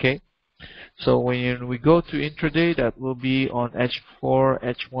 Okay. So when we go to intraday, that will be on H4,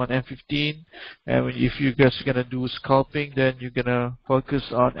 H1, M15. And if you guys are going to do scalping, then you're going to focus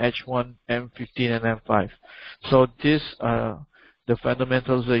on H1, M15, and M5. So these are the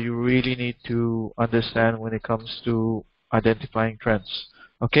fundamentals that you really need to understand when it comes to identifying trends.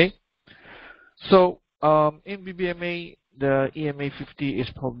 Okay? So in BBMA, the EMA 50 is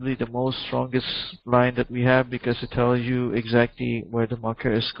probably the most strongest line that we have because it tells you exactly where the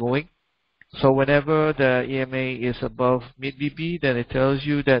market is going. So whenever the EMA is above mid BB, then it tells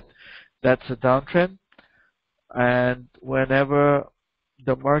you that that's a downtrend. And whenever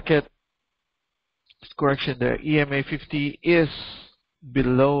the market correction, the EMA 50 is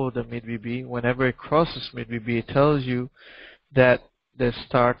below the mid BB, whenever it crosses mid BB, it tells you that the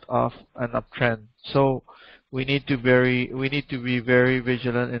start of an uptrend. So we need to be very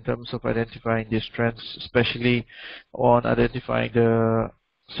vigilant in terms of identifying these trends, especially on identifying the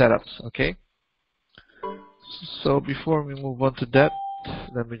setups. Okay. So before we move on to that,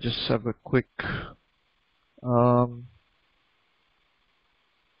 let me just have a quick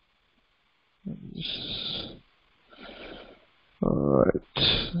alright.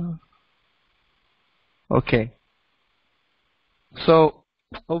 Okay. So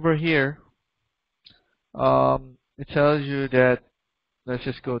over here, it tells you that, let's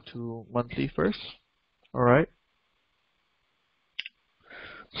just go to monthly first. Alright.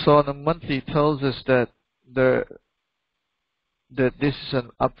 So on the monthly, it tells us that this is an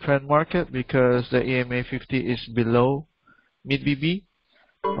uptrend market because the EMA 50 is below mid BB.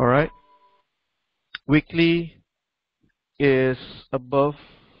 Alright. Weekly is above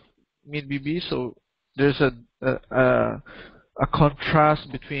mid BB, so there's a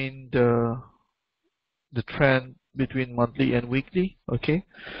contrast between the trend between monthly and weekly. Okay.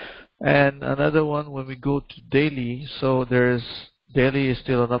 And another one, when we go to daily, so daily is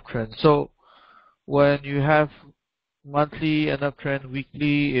still an uptrend. So when you have monthly an uptrend,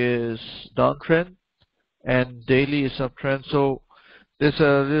 weekly is downtrend, and daily is uptrend. So there's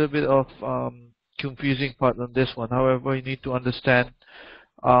a little bit of confusing part on this one. However, you need to understand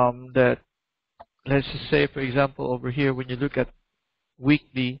that, let's just say, for example, over here, when you look at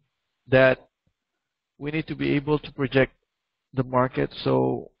weekly, that we need to be able to project the market.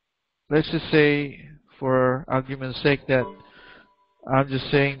 So let's just say, for argument's sake, that I'm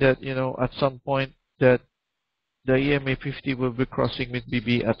just saying that, at some point that the EMA 50 will be crossing mid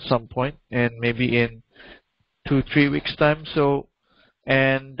BB at some point, and maybe in 2-3 weeks time. So,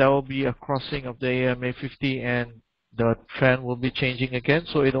 and that will be a crossing of the EMA 50, and the trend will be changing again.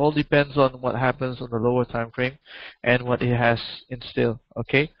 So it all depends on what happens on the lower time frame and what it has instilled.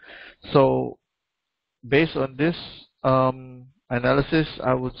 Okay. So based on this analysis,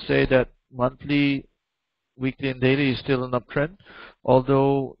 I would say that monthly, weekly, and daily is still an uptrend,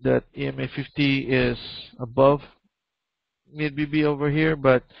 although that EMA 50 is above mid BB over here,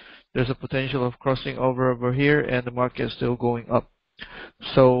 but there's a potential of crossing over here, and the market is still going up.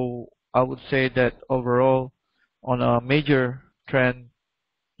 So I would say that overall, on a major trend,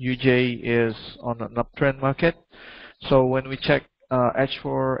 UJ is on an uptrend market. So when we check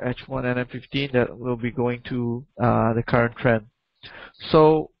H4, H1, and M15, that will be going to the current trend.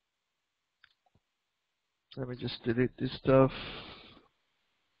 So let me just delete this stuff.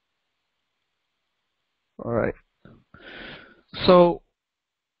 All right. So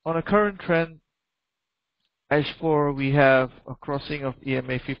on a current trend, H4, we have a crossing of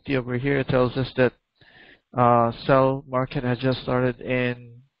EMA 50 over here. It tells us that sell market has just started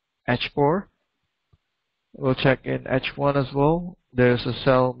in H4. We'll check in H1 as well. There's a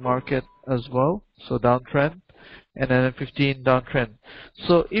sell market as well, so downtrend, and then 15 downtrend.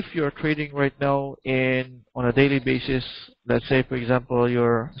 So if you're trading right now on a daily basis, let's say, for example,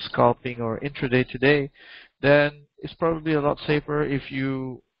 you're scalping or intraday today, then it's probably a lot safer if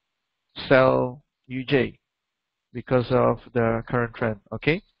you sell UJ because of the current trend.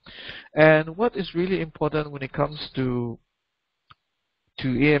 Okay. And what is really important when it comes to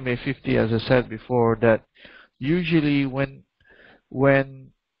EMA 50, as I said before, that usually when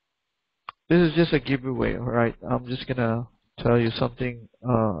this is just a giveaway, all right? I'm just gonna tell you something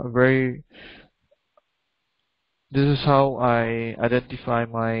this is how I identify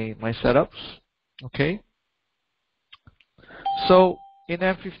my setups. Okay. So in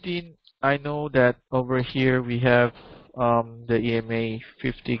M15, I know that over here we have the EMA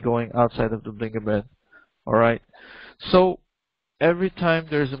 50 going outside of the blinker band. All right. So every time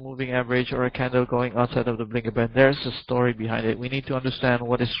there's a moving average or a candle going outside of the blinker band, there's a story behind it. We need to understand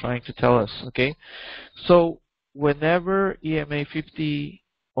what it's trying to tell us. Okay. So whenever EMA 50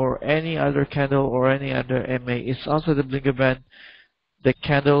 or any other candle or any other MA is outside the blinker band, the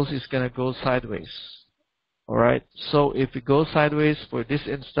candles is going to go sideways. Alright, so if it goes sideways, for this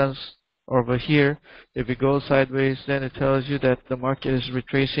instance over here, if it goes sideways, then it tells you that the market is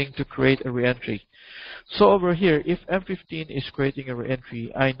retracing to create a re-entry. So over here, if M15 is creating a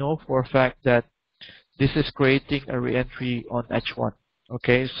re-entry, I know for a fact that this is creating a re-entry on H1.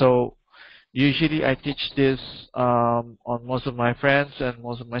 Okay, so usually I teach this on most of my friends and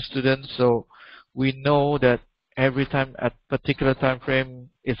most of my students, so we know that every time at particular time frame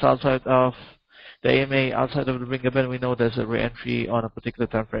it's outside of the AMA, outside of the Bringer band, we know there's a re-entry on a particular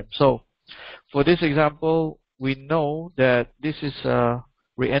time frame. So for this example, we know that this is a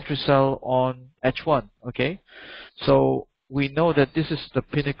re-entry sell on H1. Okay, so we know that this is the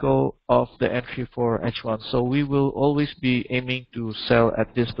pinnacle of the entry for H1. So we will always be aiming to sell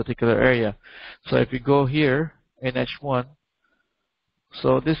at this particular area. So if you go here in H1,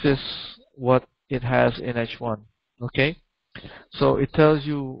 so this is what it has in H1. Okay, so it tells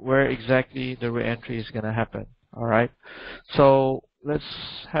you where exactly the re-entry is going to happen. All right, so let's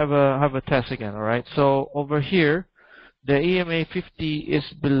have a test again. All right, so over here the EMA 50 is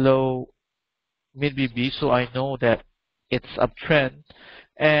below mid BB, so I know that it's uptrend,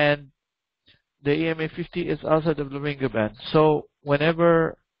 and the EMA 50 is outside of the Ringer band. So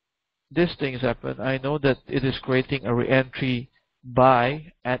whenever these things happen, I know that it is creating a re-entry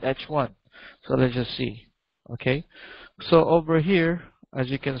buy at H1. So let's just see. Okay, so over here, as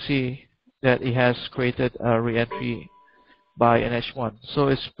you can see, that it has created a re-entry buy in H1. So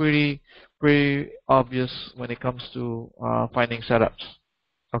it's pretty obvious when it comes to finding setups.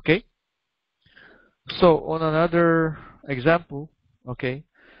 Okay, so on another example, okay,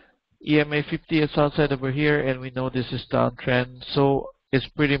 EMA 50 is outside over here, and we know this is downtrend, so it's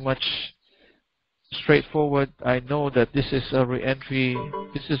pretty much straightforward. I know that this is a re-entry.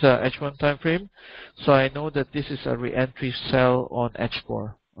 This is a H1 time frame, so I know that this is a re-entry sell on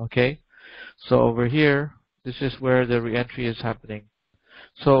H4. Okay, so over here, this is where the re-entry is happening.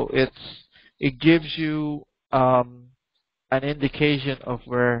 So it gives you an indication of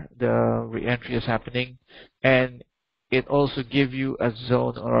where the re-entry is happening, and it also gives you a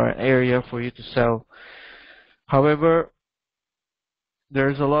zone or an area for you to sell. However,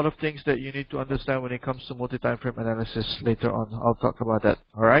 there's a lot of things that you need to understand when it comes to multi-time frame analysis later on. I'll talk about that.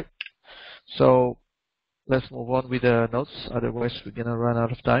 All right. So let's move on with the notes. Otherwise, we're gonna run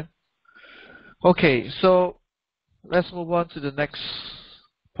out of time. Okay. So let's move on to the next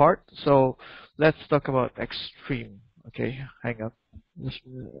part. So let's talk about extreme. Okay. Hang on.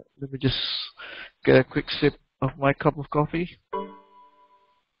 Let me just get a quick sip of my cup of coffee.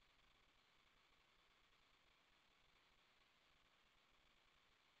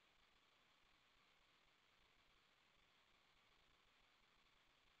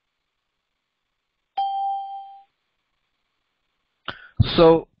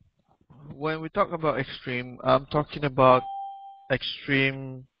 So when we talk about extreme, I'm talking about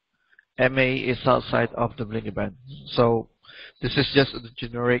extreme MA is outside of the Blinger band. So this is just the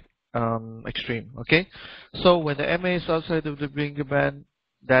generic extreme. Okay. So when the MA is outside of the Blinger band,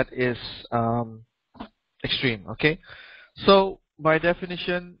 that is extreme. Okay. So by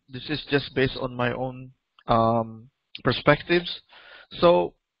definition, this is just based on my own perspectives.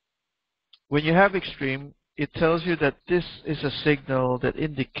 So when you have extreme, it tells you that this is a signal that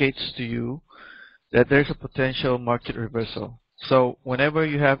indicates to you that there's a potential market reversal. So whenever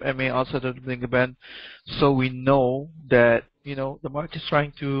you have MA outside of the Blinger band, so we know that the market is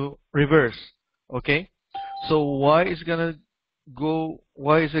trying to reverse. Okay, so why is it gonna go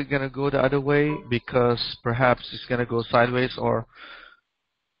the other way? Because perhaps it's gonna go sideways, or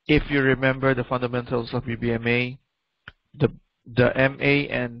if you remember the fundamentals of BBMA, the MA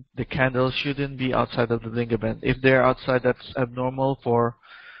and the candle shouldn't be outside of the Blinger band. If they're outside, that's abnormal for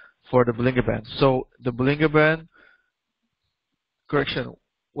the Blinger band. So the Blinger band, correction,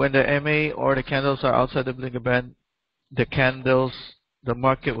 when the MA or the candles are outside the Blinger band, the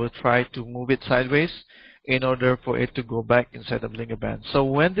market will try to move it sideways in order for it to go back inside the Blinger band. So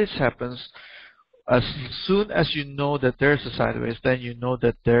when this happens, as soon as you know that there's a sideways, then you know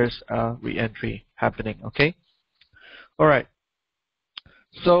that there's a re-entry happening. Okay. All right.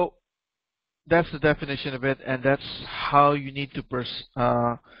 So that's the definition of it, and that's how you need to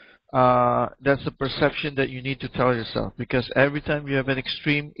that's the perception that you need to tell yourself, because every time you have an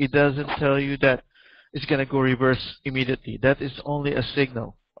extreme, it doesn't tell you that it's going to go reverse immediately. That is only a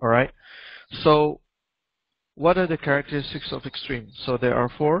signal. All right. So what are the characteristics of extreme? So there are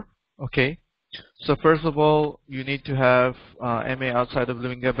 4. Okay. So first of all, you need to have MA outside of the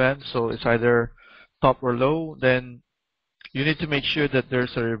Blinger band. So it's either top or low. Then you need to make sure that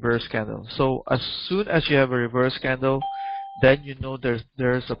there's a reverse candle. So as soon as you have a reverse candle, then you know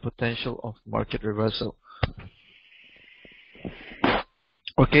there's a potential of market reversal.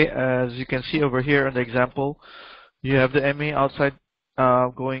 Okay, as you can see over here in the example, you have the MA outside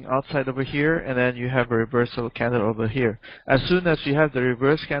going outside over here, and then you have a reversal candle over here. As soon as you have the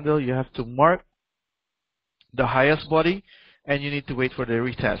reverse candle, you have to mark the highest body, and you need to wait for the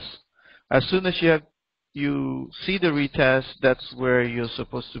retest. As soon as you see the retest, that's where you're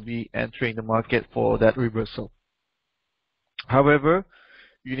supposed to be entering the market for that reversal. However,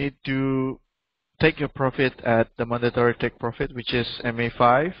 you need to take your profit at the mandatory take profit, which is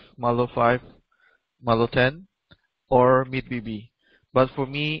MA5, MALO 5, MALO 10, or mid BB. But for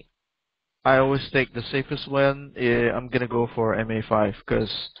me, I always take the safest one. I'm gonna go for MA5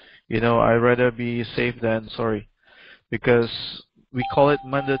 because I'd rather be safe than sorry. Because we call it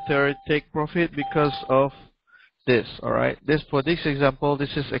mandatory take profit because of this. All right. For this example,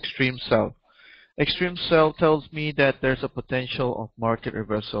 this is extreme sell. Extreme sell tells me that there's a potential of market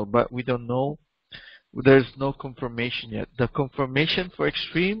reversal, but we don't know. There's no confirmation yet. The confirmation for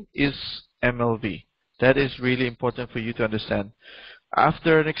extreme is MLV. That is really important for you to understand.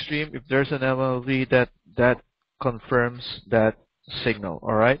 After an extreme, if there's an MLV, that confirms that signal.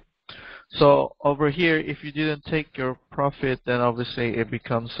 All right. So over here, if you didn't take your profit, then obviously it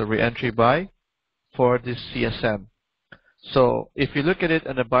becomes a re-entry buy for this CSM. So if you look at it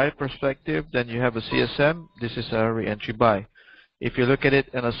in a buy perspective, then you have a CSM. This is a re-entry buy. If you look at it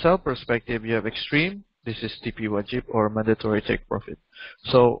in a sell perspective, you have extreme. This is TP wajib or mandatory take profit.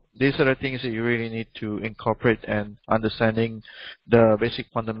 So these are the things that you really need to incorporate and understanding the basic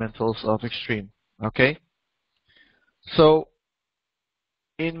fundamentals of extreme. Okay. So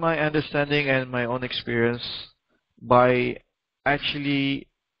in my understanding and my own experience, by actually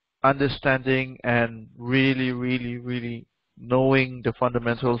understanding and really knowing the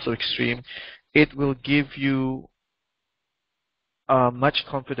fundamentals of extreme, it will give you much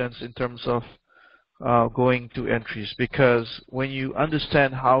confidence in terms of going to entries, because when you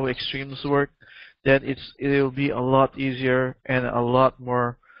understand how extremes work, then it'll be a lot easier and a lot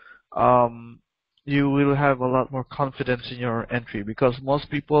more you will have a lot more confidence in your entry, because most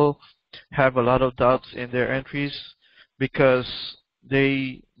people have a lot of doubts in their entries because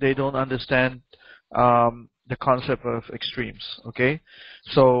they don't understand the concept of extremes. Okay,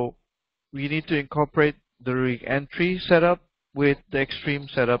 so we need to incorporate the re-entry setup with the extreme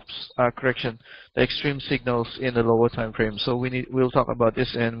setups the extreme signals in the lower time frame. So we'll talk about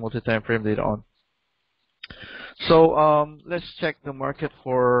this in multi-time frame later on. So let's check the market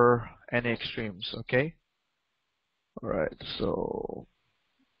for any extremes. Okay. All right. So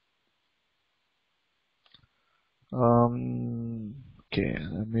okay,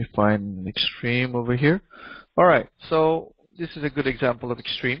 let me find an extreme over here. All right. So this is a good example of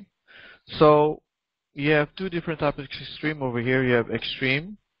extreme. So you have two different types of extreme over here. You have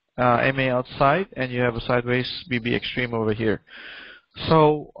extreme MA outside, and you have a sideways BB extreme over here.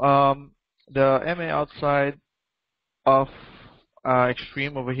 So the MA outside of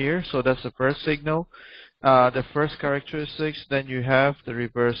extreme over here, so that's the first signal, the first characteristics. Then you have the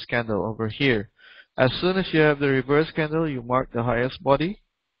reverse candle over here. As soon as you have the reverse candle, you mark the highest body.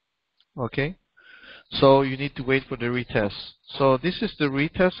 Okay, so you need to wait for the retest. So this is the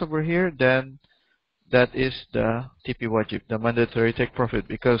retest over here. Then that is the TP wajib, the mandatory take profit,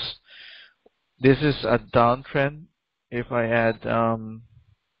 because this is a downtrend. If I add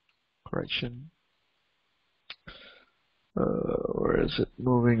correction, where is it?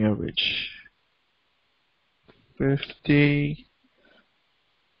 Moving average 50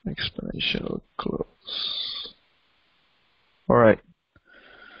 exponential close. All right.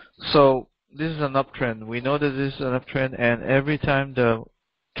 So this is an uptrend. We know that this is an uptrend, and every time the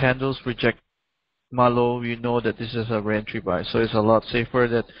candles reject MALO, you know that this is a re-entry buy. So it's a lot safer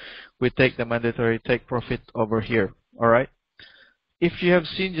that we take the mandatory take profit over here. All right. If you have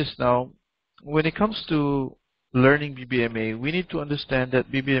seen just now, when it comes to learning BBMA, we need to understand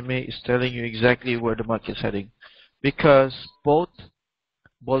that BBMA is telling you exactly where the market is heading, because both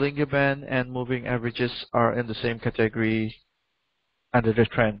Bollinger Band and moving averages are in the same category under the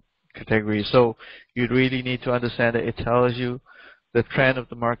trend category. So you really need to understand that it tells you the trend of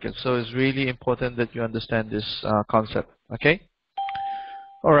the market. So it's really important that you understand this concept. Okay.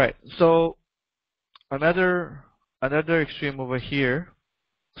 All right. So another extreme over here.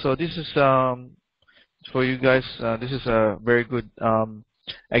 So this is for you guys. This is a very good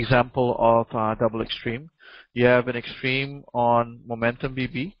example of double extreme. You have an extreme on momentum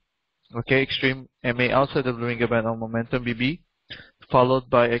BB. Okay, extreme MA outside of the Bollinger Band on momentum BB, followed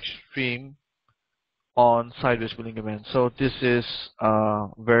by extreme on sideways Bollinger Band. So this is a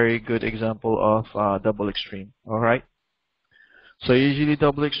very good example of double extreme. All right. So usually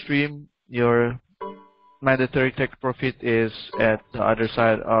double extreme, your mandatory take profit is at the other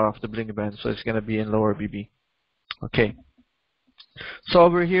side of the Bollinger Band, so it's going to be in lower BB. Okay. So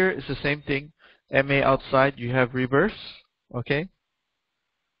over here it's the same thing. MA outside, you have reverse. Okay.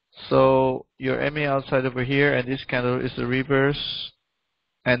 So your MA outside over here, and this candle is the reverse,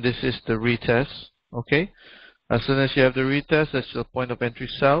 and this is the retest. Okay. As soon as you have the retest, that's the point of entry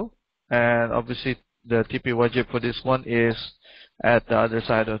sell, and obviously the TP widget for this one is at the other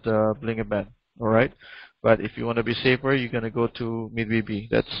side of the blinker band. All right. But if you want to be safer, you're going to go to mid BB.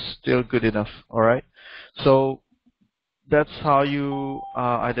 That's still good enough. All right. So that's how you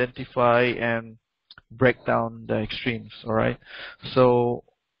identify and break down the extremes. All right. So,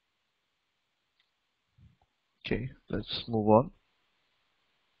 okay, let's move on.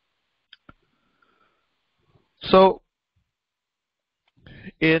 So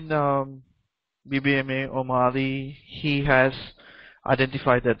in BBMA OMAH, he has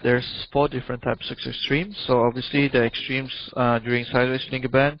identified that there's 4 different types of extremes. So obviously the extremes during sideways blinker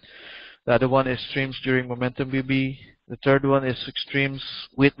band. The other one is extremes during momentum BB. The third one is extremes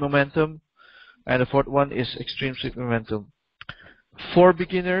with momentum. And the fourth one is extremes with momentum. For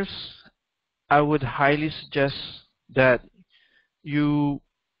beginners, I would highly suggest that you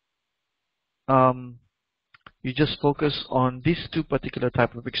you just focus on these 2 particular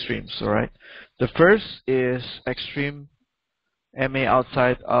type of extremes. All right. The first is extreme MA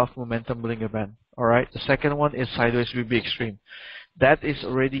outside of momentum blinker band. All right. The second one is sideways BB extreme. That is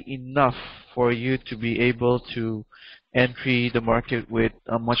already enough for you to be able to entry the market with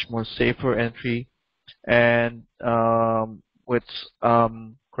a much more safer entry and with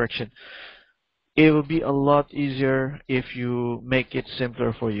correction. It will be a lot easier if you make it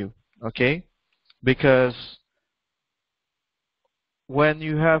simpler for you. Okay, because when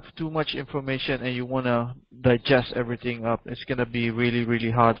you have too much information and you want to digest everything up, it's going to be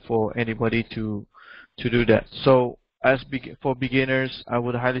really hard for anybody to do that. So for beginners, I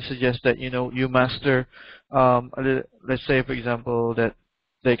would highly suggest that you master let's say for example that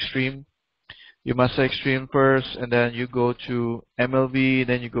the extreme, you master extreme first, and then you go to MLB,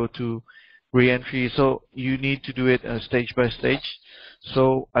 then you go to re-entry. So you need to do it stage by stage,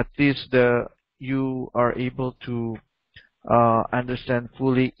 so at least you are able to understand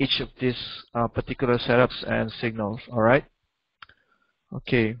fully each of these particular setups and signals. All right.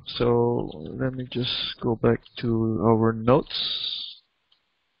 Okay, so let me just go back to our notes.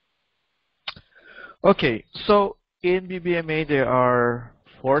 Okay, so in BBMA there are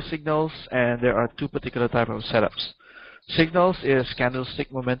 4 signals and there are 2 particular type of setups. Signals is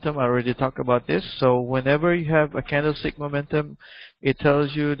candlestick momentum. I already talked about this. So whenever you have a candlestick momentum, it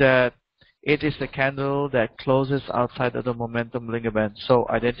tells you that it is the candle that closes outside of the momentum blinker band. So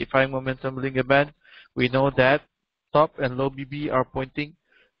identifying momentum blinker band, we know that top and low BB are pointing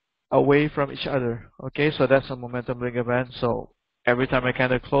away from each other. Okay, so that's a momentum blinker band. So every time a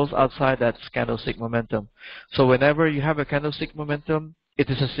candle closes outside, that's candlestick momentum. So whenever you have a candlestick momentum, it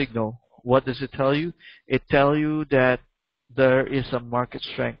is a signal. What does it tell you? It tells you that there is a market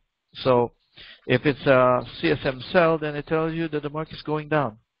strength. So if it's a CSM sell, then it tells you that the market is going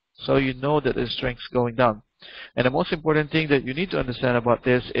down. So you know that the strength is going down. And the most important thing that you need to understand about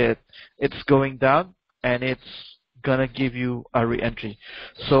this is it's going down and it's gonna give you a re-entry.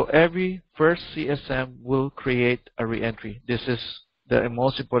 So every first CSM will create a re-entry. This is the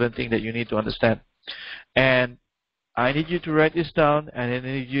most important thing that you need to understand. And I need you to write this down, and I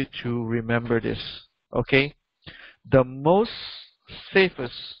need you to remember this. Okay? The most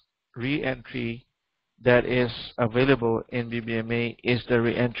safest re-entry that is available in BBMA is the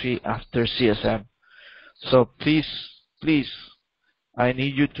re-entry after CSM. So please, I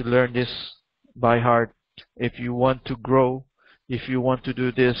need you to learn this by heart. If you want to grow, if you want to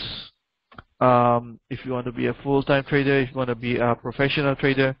do this, if you want to be a full-time trader, if you want to be a professional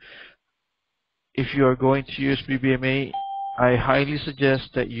trader, if you are going to use BBMA, I highly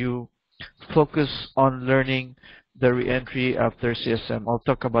suggest that you focus on learning the re-entry after CSM. I'll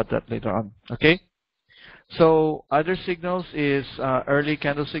talk about that later on. Okay? So other signals is early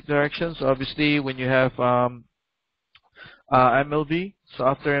candlestick directions. Obviously, when you have MLB, so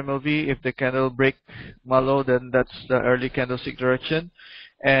after MLB, if the candle break MALO, then that's the early candlestick direction.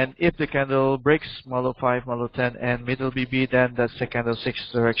 And if the candle breaks MALO 5, MALO 10, and middle BB, then that's the candlestick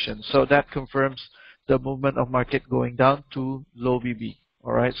direction. So that confirms the movement of market going down to low BB.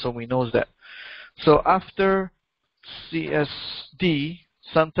 All right, so we know that. So after CSD,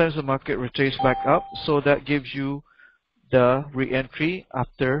 sometimes the market retraces back up, so that gives you the re-entry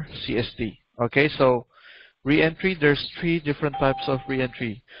after CSD. Okay, so re-entry, there's 3 different types of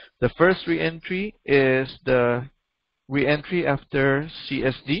re-entry. The first re-entry is the re-entry after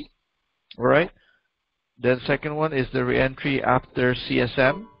CSD, all right? The second one is the re-entry after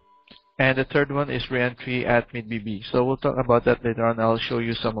CSM, and the third one is re-entry at mid-BB. So we'll talk about that later on. I'll show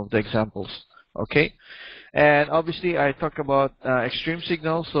you some of the examples, okay? And obviously, I talk about extreme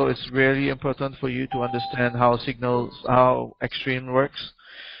signals, so it's really important for you to understand how extreme works.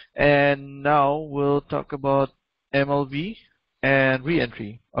 And now we'll talk about MLB and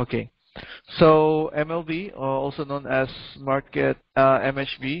re-entry. Okay, So MLV, also known as market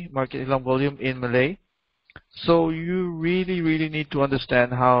MHV, market long volume in Malay. So you really need to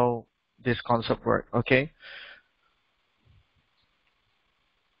understand how this concept works. Okay.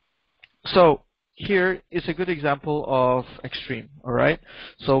 So here is a good example of extreme. All right.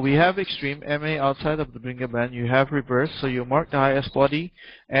 So we have extreme MA outside of the bringer band. You have reverse. So you mark the highest body,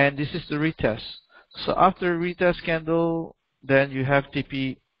 and this is the retest. So after retest candle, then you have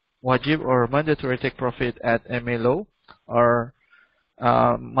TP wajib or mandatory take profit at MA low or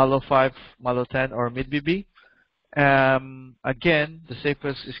Malo 5, Malo 10, or mid BB. Again, the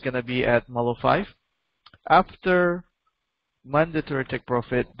safest is going to be at Malo 5. After mandatory take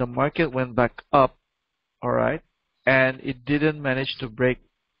profit, the market went back up, all right, and it didn't manage to break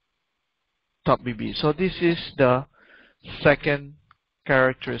top BB. So this is the second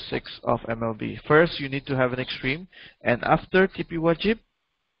characteristics of MLB. First, you need to have an extreme, and after TP wajib,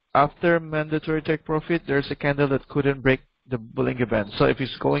 after mandatory take profit, there's a candle that couldn't break the Bollinger Band. So if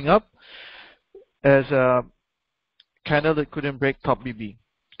it's going up as a candle that couldn't break top BB,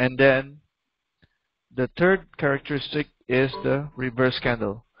 and then the third characteristic is the reverse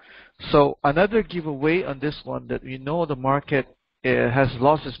candle. So another giveaway on this one that we know the market has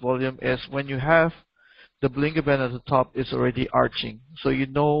lost its volume is when you have the Bollinger Band at the top is already arching. So you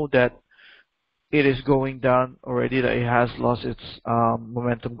know that it is going down already, that it has lost its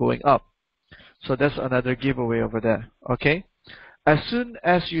momentum going up. So that's another giveaway over there. Okay. As soon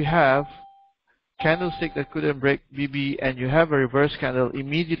as you have candlestick that couldn't break BB and you have a reverse candle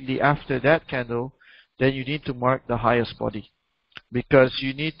immediately after that candle, then you need to mark the highest body, because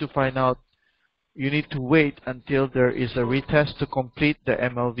you need to find out, you need to wait until there is a retest to complete the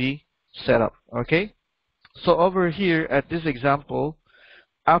MLV setup. Okay. So over here at this example,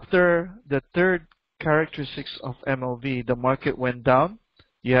 after the third characteristics of MLV, the market went down.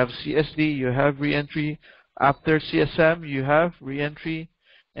 You have CSD, you have re-entry. After CSM, you have re-entry,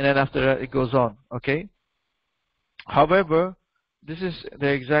 and then after that it goes on. Okay. However, this is the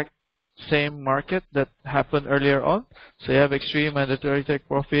exact same market that happened earlier on. So you have extreme mandatory take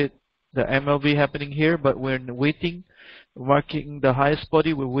profit, the MLB happening here, but we're waiting, marking the highest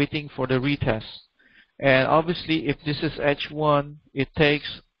body, we're waiting for the retest. And obviously, if this is H1, it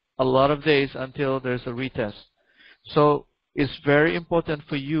takes a lot of days until there's a retest. So it's very important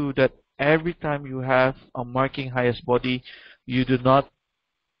for you that every time you have a marking highest body, you do not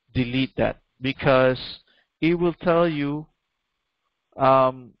delete that, because it will tell you,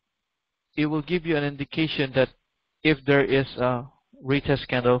 it will give you an indication that if there is a retest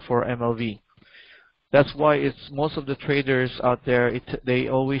candle for MLV. That's why it's most of the traders out there, they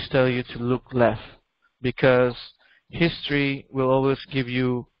always tell you to look left, because history will always give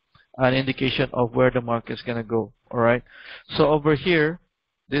you an indication of where the market is going to go. All right. So over here,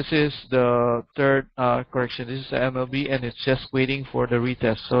 this is the third correction. This is the MLB, and it's just waiting for the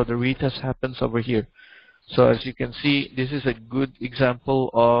retest. So the retest happens over here. So as you can see, this is a good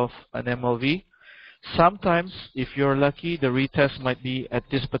example of an MLV. Sometimes, if you're lucky, the retest might be at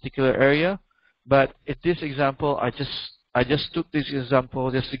this particular area. But in this example, I just took this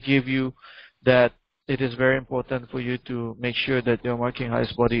example just to give you that it is very important for you to make sure that your marking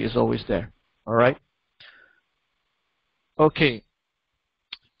highest body is always there. All right. Okay.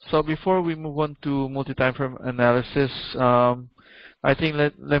 So before we move on to multi-time frame analysis, I think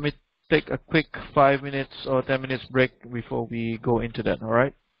let me take a quick 5 minutes or 10 minutes break before we go into that. All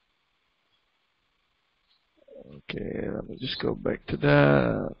right. Okay. Let me just go back to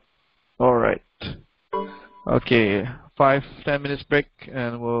that. All right. Okay. 5-10 minutes break,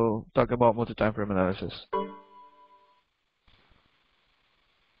 and we'll talk about multi-time frame analysis.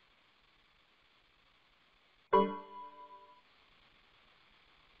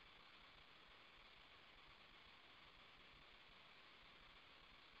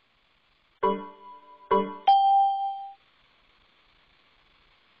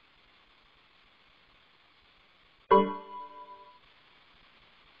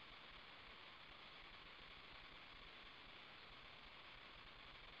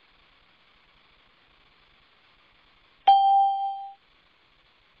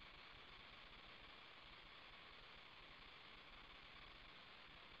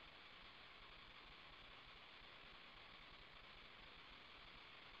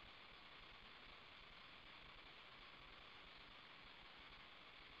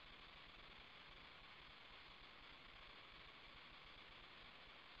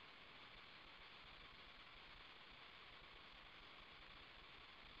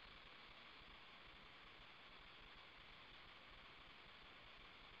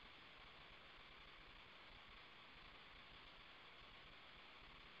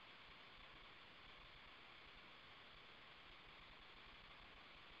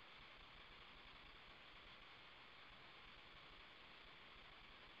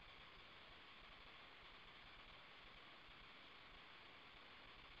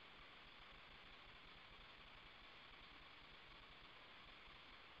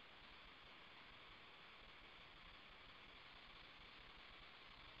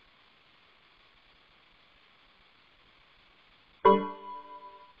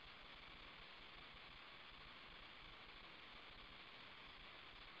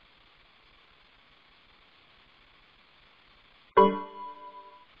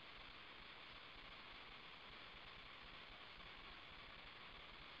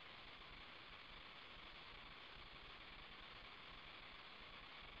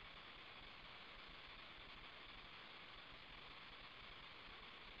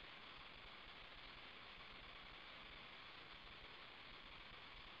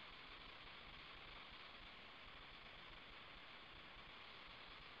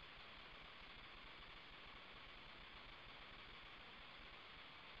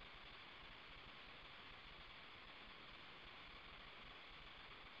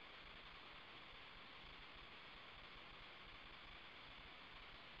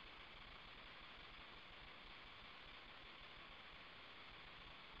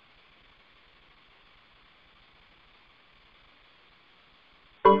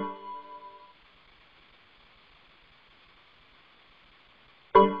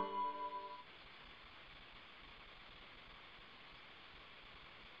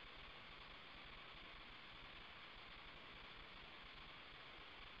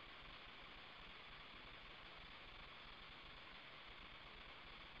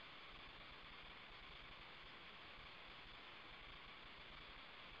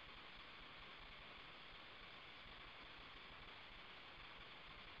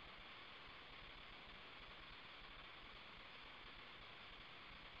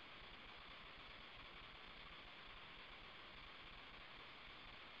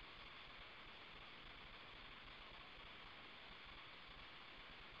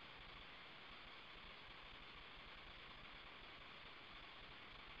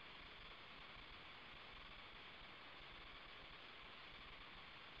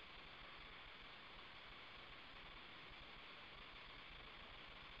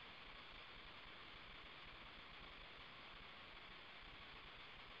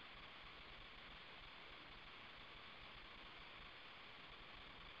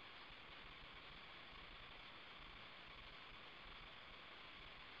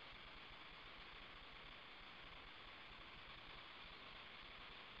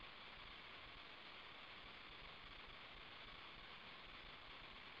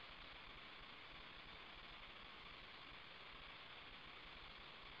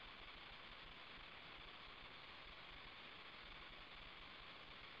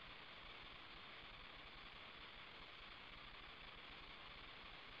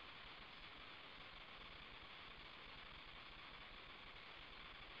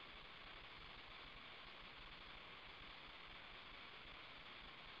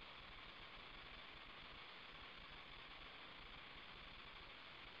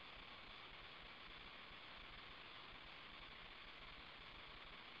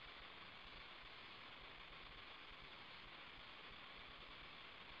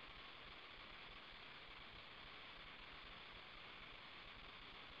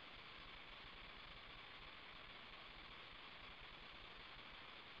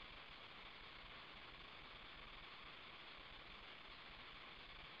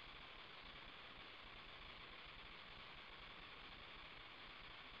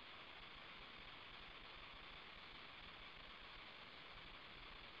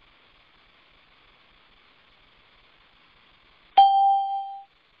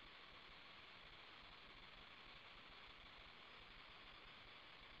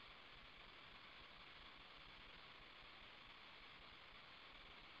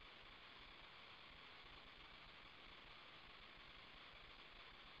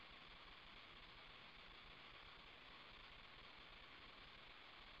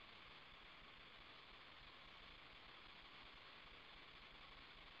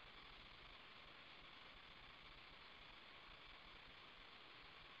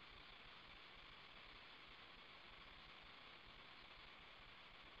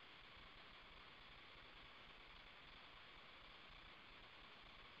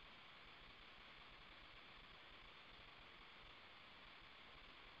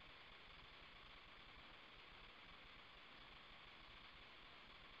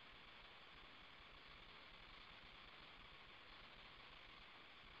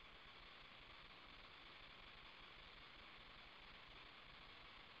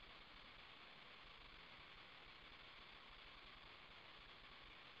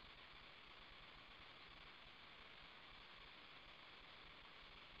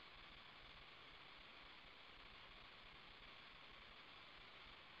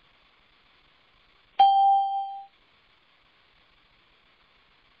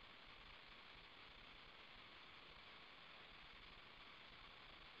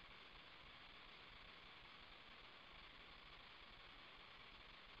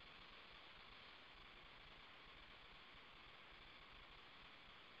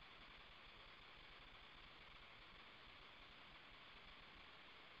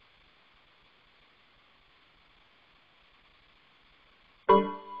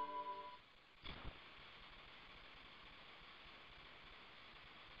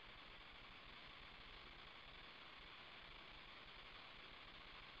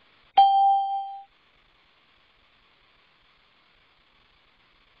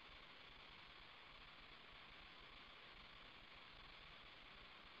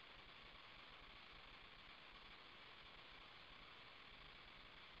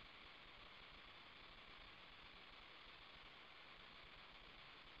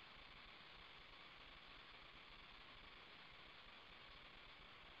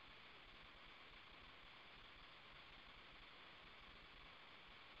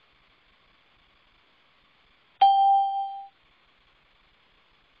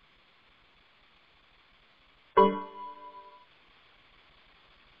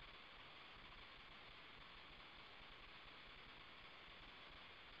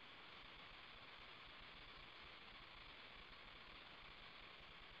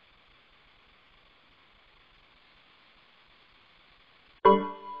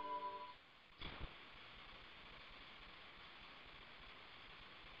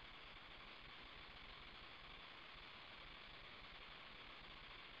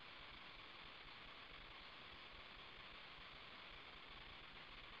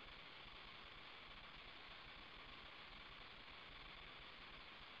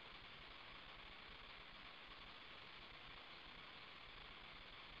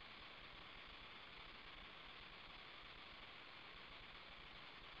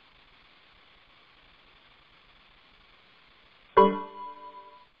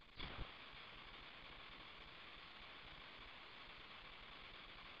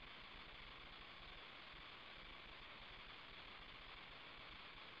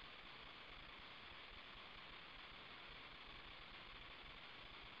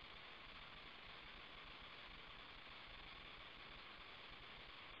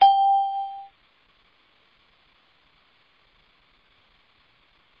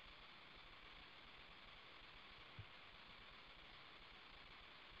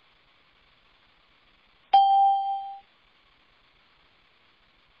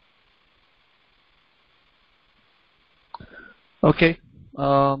 Okay,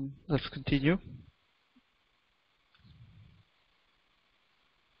 let's continue.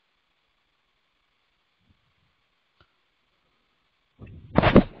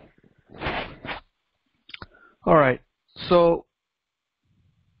 All right, so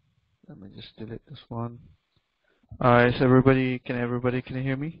let me just delete this one. Is everybody? Can you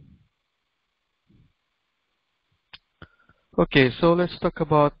hear me? Okay, so let's talk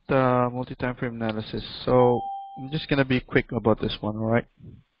about multi-time frame analysis. So I'm just gonna be quick about this one. All right.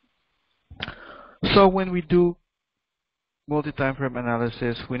 So when we do multi-time frame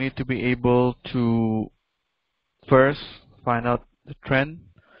analysis, we need to be able to first find out the trend.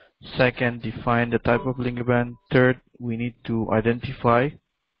 Second, define the type of link band. Third, we need to identify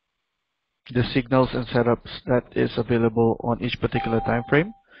the signals and setups that is available on each particular time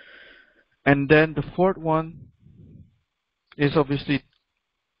frame. And then the fourth one is obviously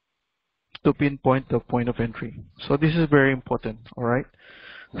to pinpoint the point of entry. So this is very important, all right?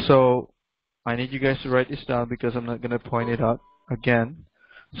 So I need you guys to write this down because I'm not going to point it out again.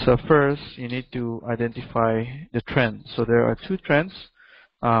 So first, you need to identify the trend. So there are two trends.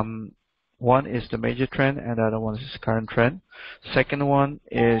 One is the major trend and the other one is current trend. Second one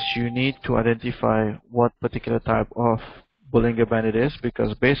is you need to identify what particular type of Bollinger Band it is,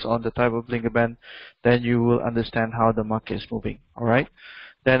 because based on the type of Bollinger Band, then you will understand how the market is moving. All right.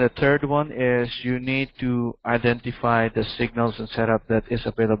 Then the third one is you need to identify the signals and setup that is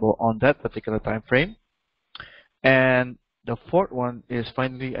available on that particular time frame. And the fourth one is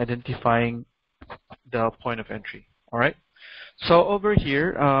finally identifying the point of entry. All right. So over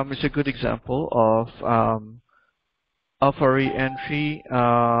here is a good example of a re-entry.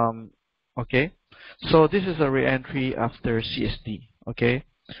 Okay. So this is a re-entry after CSD. Okay.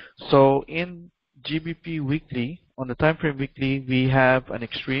 So in GBP weekly, on the time frame weekly, we have an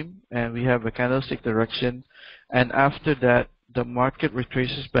extreme and we have a candlestick direction, and after that the market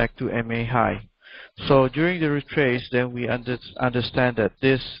retraces back to MA high. So during the retrace, then we understand that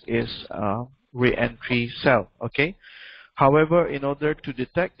this is a re-entry sell. Okay. However, in order to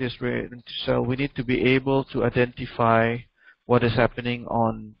detect this re-entry sell, we need to be able to identify what is happening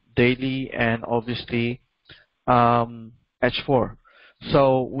on daily and obviously H4.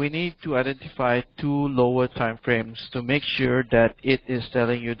 So we need to identify two lower time frames to make sure that it is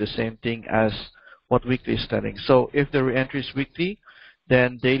telling you the same thing as what weekly is telling. So if the re-entry is weekly,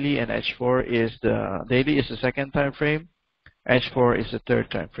 then daily and H4 is daily is the second time frame, H4 is the third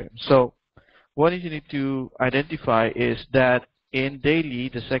time frame. So what you need to identify is that in daily,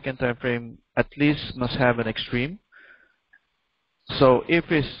 the second time frame at least must have an extreme. So if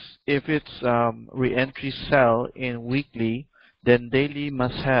it's re-entry sell in weekly, then daily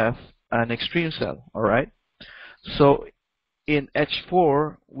must have an extreme sell. All right. So in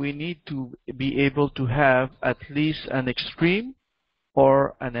H4, we need to be able to have at least an extreme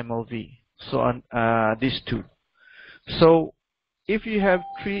or an MLV. So on these two. So if you have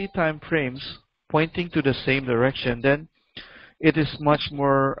three time frames pointing to the same direction, then it is much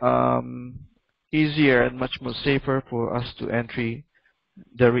more easier and much more safer for us to entry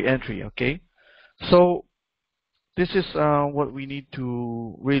the re-entry. Okay, so this is what we need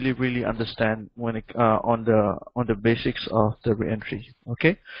to really understand when it, on the basics of the re-entry.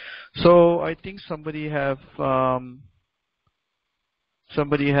 Okay, so I think somebody have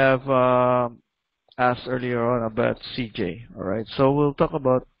asked earlier on about CJ. All right, so we'll talk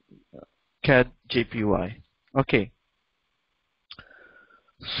about CAD JPY. Okay,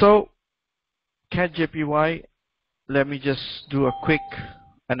 so CAD JPY, let me just do a quick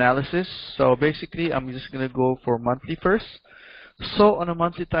analysis. So basically, I'm just going to go for monthly first. So on a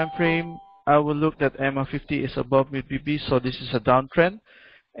monthly time frame, I will look at MA50 is above mid BB, so this is a downtrend.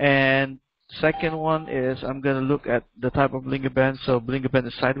 And second one is I'm going to look at the type of Bollinger Band. So Bollinger Band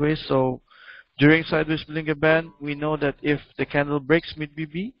is sideways. So during sideways Bollinger Band, we know that if the candle breaks mid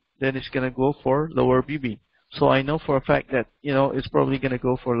BB, then it's going to go for lower BB. So I know for a fact that it's probably going to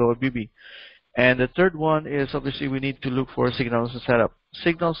go for lower BB. And the third one is obviously we need to look for signals and setup.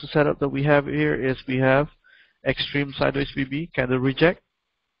 Signals and setup that we have here is we have extreme sideways BB, candle reject,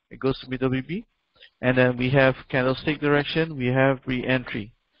 it goes to middle BB, and then we have candlestick direction, we have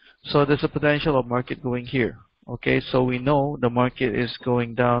re-entry. So there's a potential of market going here. Okay, so we know the market is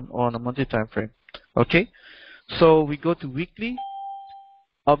going down on a monthly time frame. Okay, so we go to weekly.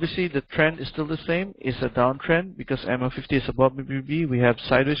 Obviously, the trend is still the same. It's a downtrend because MA50 is above BB. We have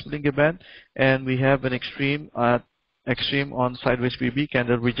sideways Bollinger Band, and we have an extreme on sideways BB.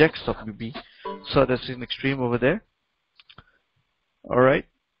 Candle rejects of BB, so that's an extreme over there. All right,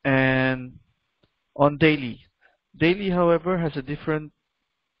 and on daily, however, has a different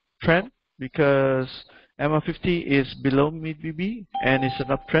trend because MA50 is below mid BB and it's an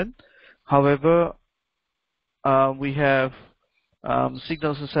uptrend. However, we have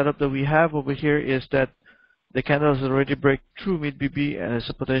signals and setup that we have over here is that the candle has already break through mid BB and has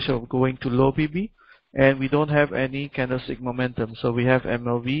a potential of going to low BB, and we don't have any candlestick momentum, so we have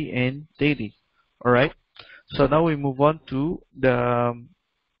MLV and daily. Alright, so now we move on to the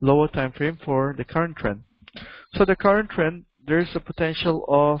lower time frame for the current trend. So the current trend, there's a potential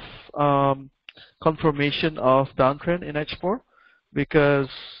of confirmation of downtrend in H4, because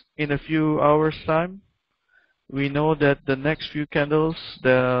in a few hours time we know that the next few candles,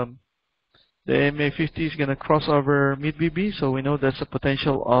 the MA50 is going to cross over mid BB, so we know there's a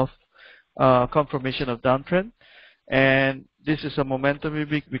potential of confirmation of downtrend. And this is a momentum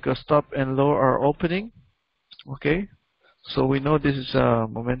BB because top and low are opening. Okay, so we know this is a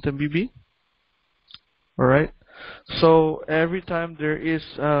momentum BB. Alright, so every time there is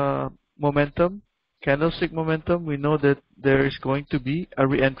momentum, candlestick momentum, we know that there is going to be a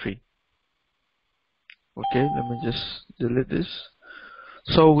re-entry. Okay, let me just delete this.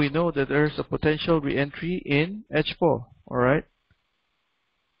 So we know that there's a potential re-entry in H4. Alright,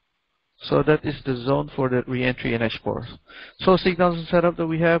 so that is the zone for the re-entry in H4. So signals and setup that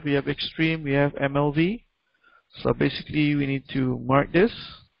we have extreme, we have MLV. So basically we need to mark this.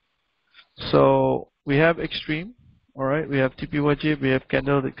 So we have extreme, alright, we have TPYJ, we have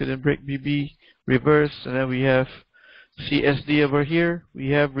candle that couldn't break BB, reverse, and then we have CSD over here.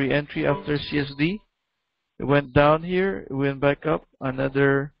 We have re-entry after CSD. It went down here, it went back up,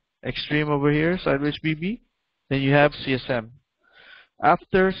 another extreme over here, sideways BB. Then you have CSM.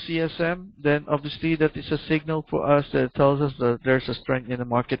 After CSM, then obviously that is a signal for us that tells us that there's a strength in the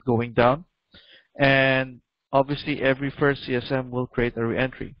market going down. And obviously every first CSM will create a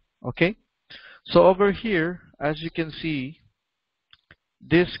re-entry. Okay? So over here, as you can see,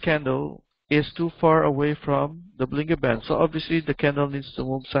 this candle is too far away from the Bollinger Band. So obviously the candle needs to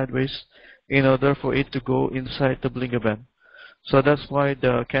move sideways in order for it to go inside the Bollinger Band. So that's why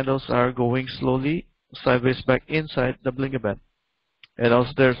the candles are going slowly sideways back inside the Bollinger Band. And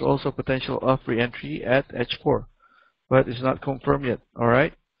also there's also potential of re-entry at H4, but it's not confirmed yet.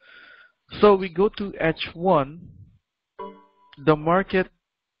 Alright, so we go to H1. The market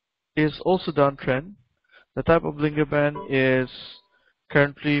is also downtrend. The type of Bollinger Band is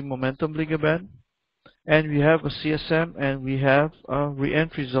currently momentum Bollinger Band, and we have a CSM and we have a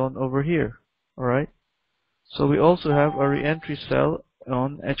re-entry zone over here. Alright, so we also have a re-entry cell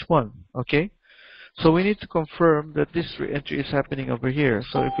on H1. Okay, so we need to confirm that this re-entry is happening over here.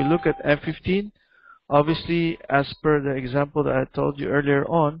 So if we look at M15, obviously as per the example that I told you earlier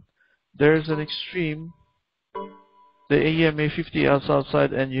on, there's an extreme, the EMA50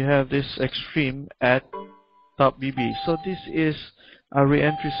 outside, and you have this extreme at top BB. So this is a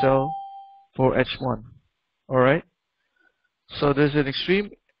re-entry cell for H1. Alright, so there's an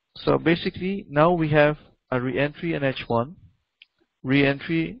extreme. So basically now we have a re-entry in H1,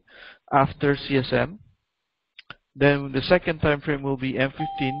 re-entry after CSM. Then the second time frame will be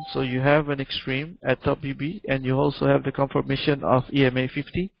M15. So you have an extreme at top BB, and you also have the confirmation of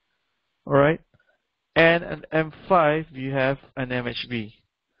EMA50. Alright, and an M5 you have an MHB.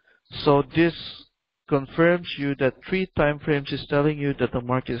 So this confirms you that 3 time frames is telling you that the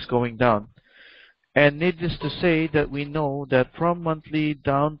market is going down. And needless to say that we know that from monthly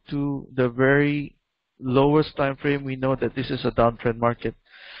down to the very lowest time frame, we know that this is a downtrend market.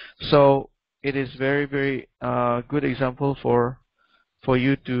 So it is very good example for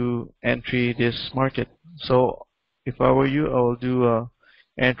you to entry this market. So if I were you, I will do a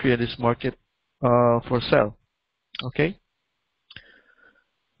entry in this market for sell. Okay.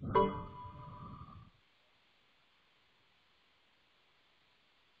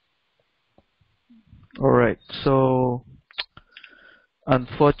 Alright, so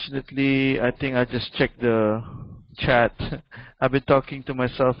unfortunately I think I just checked the chat. I've been talking to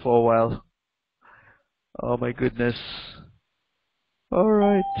myself for a while. Oh my goodness.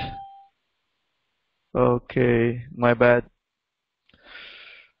 Alright. Okay, my bad.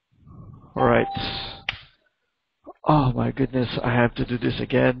 Alright. Oh my goodness, I have to do this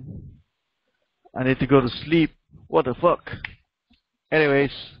again. I need to go to sleep. What the fuck?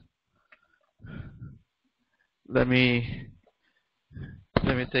 Anyways, let me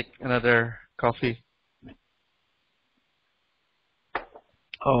take another coffee.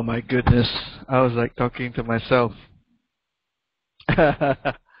 Oh my goodness, I was like talking to myself.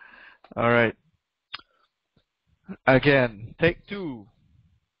 Alright. Again, take 2.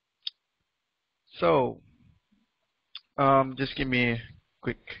 So, just give me a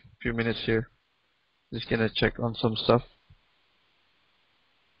quick few minutes here. Just gonna check on some stuff.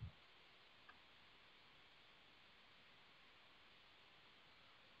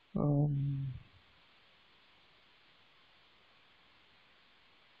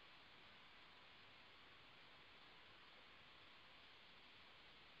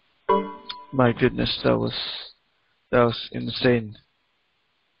 My goodness, that was insane.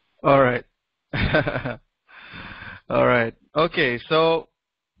 All right. All right. Okay, so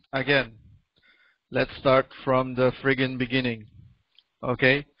again, let's start from the friggin' beginning.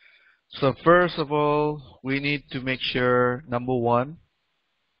 Okay? So first of all, we need to make sure, number one,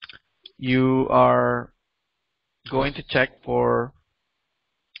 you are going to check for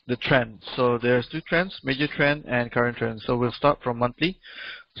the trend. So there's two trends, major trend and current trend. So we'll start from monthly.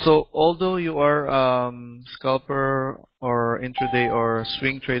 So although you are scalper or intraday or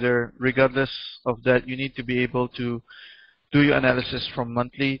swing trader, regardless of that, you need to be able to do your analysis from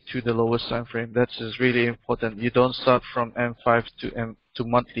monthly to the lowest time frame. That is really important. You don't start from M5 to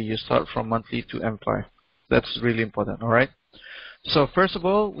monthly. You start from monthly to M5. That's really important. All right. So first of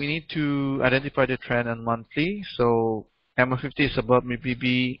all, we need to identify the trend on monthly. So MA50 is above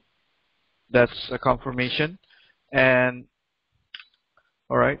BB. That's a confirmation. And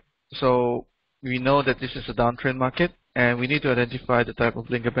all right. So we know that this is a downtrend market, and we need to identify the type of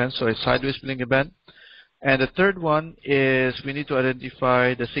blinker band. So it's sideways blinker band. And the third one is we need to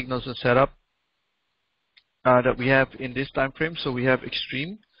identify the signals and setup that we have in this time frame. So we have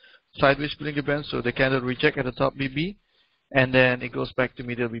extreme sideways blinker band. So the candle reject at the top BB, and then it goes back to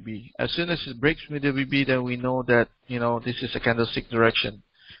middle BB. As soon as it breaks middle BB, then we know that this is a candlestick direction.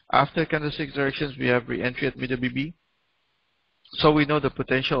 After candlestick directions, we have re-entry at middle BB. So we know the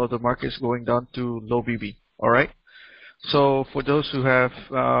potential of the market is going down to low BB. All right. So for those who have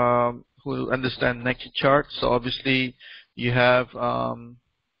who understand Nike chart, so obviously you have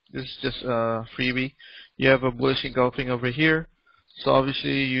this is just a freebie. You have a bullish engulfing over here. So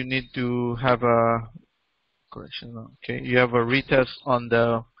obviously you need to have a correction. Okay, you have a retest on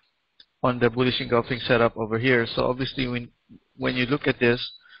the bullish engulfing setup over here. So obviously when you look at this,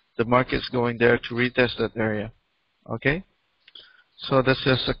 the market's going there to retest that area. Okay, so that's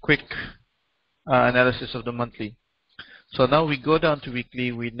just a quick analysis of the monthly. So now we go down to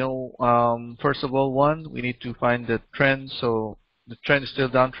weekly. We know, first of all, we need to find the trend. So the trend is still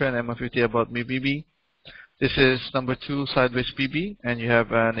downtrend, MA50 above BB. This is number 2, sideways BB, and you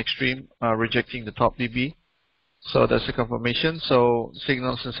have an extreme rejecting the top BB. So that's a confirmation. So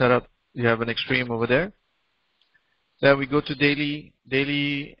signals and setup, you have an extreme over there. Then we go to daily.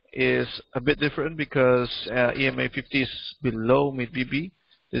 Daily is a bit different because EMA 50 is below mid BB.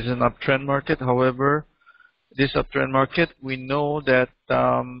 This is an uptrend market. However, this uptrend market, we know that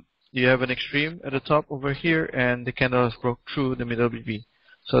you have an extreme at the top over here, and the candle has broke through the middle BB.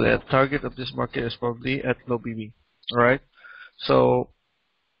 So the target of this market is probably at low BB. All right. So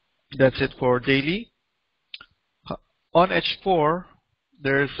that's it for daily. On H4,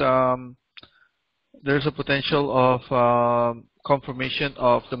 there's a potential of confirmation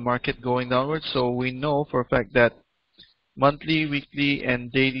of the market going downwards. So we know for a fact that monthly, weekly, and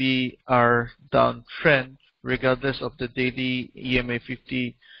daily are downtrend, regardless of the daily EMA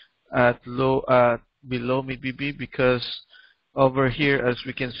 50 at below mid BB, because over here, as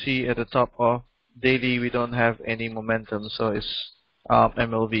we can see at the top of daily, we don't have any momentum, so it's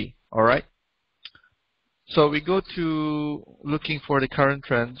MLV. All right. So we go to looking for the current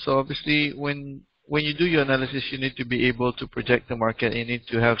trend. So obviously, when you do your analysis, you need to be able to project the market. You need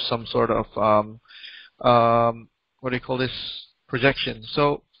to have some sort of what do you call this, projection.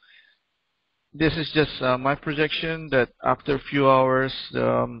 So this is just my projection that after a few hours,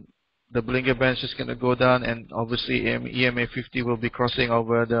 the blinker band is just going to go down, and obviously EMA 50 will be crossing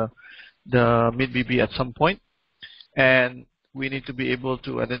over the mid BB at some point. And we need to be able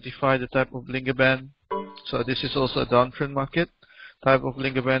to identify the type of blinker band. So this is also a downtrend market. Type of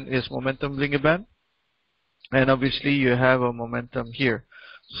blinker band is momentum blinker band. And obviously you have a momentum here.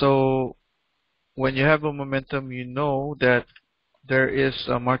 So when you have a momentum, you know that there is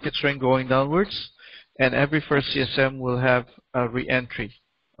a market trend going downwards, and every first CSM will have a re-entry.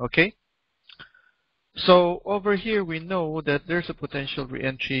 Okay? So over here we know that there's a potential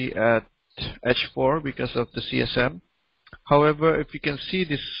re-entry at H4 because of the CSM. However, if you can see,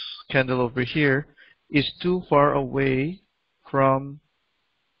 this candle over here is too far away from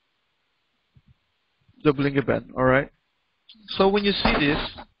the blinker band. Alright? So when you see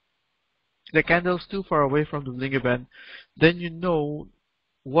this, the candle's too far away from the blinker band, then you know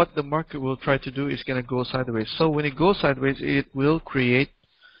what the market will try to do is going to go sideways. So when it goes sideways, it will create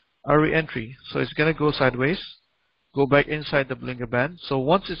a re-entry. So it's going to go sideways, go back inside the blinker band. So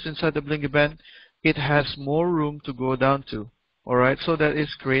once it's inside the blinker band, it has more room to go down to. Alright, so that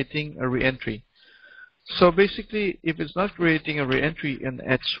is creating a re-entry. So basically, if it's not creating a re-entry in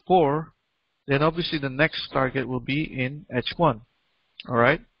H4, then obviously the next target will be in H1.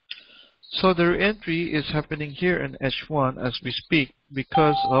 Alright, so the re-entry is happening here in H1 as we speak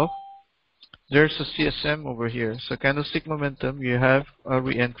because of there's a CSM over here. So candlestick momentum, you have a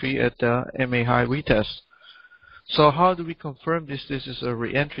re-entry at the MA high retest. So how do we confirm this is a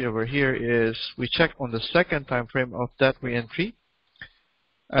re-entry over here is we check on the second time frame of that re-entry.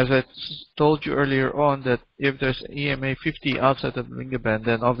 As I told you earlier on that if there's EMA 50 outside of the finger band,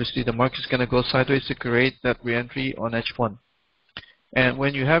 then obviously the market is going to go sideways to create that re-entry on H1. And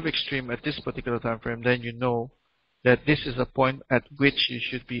when you have extreme at this particular time frame, then you know that this is a point at which you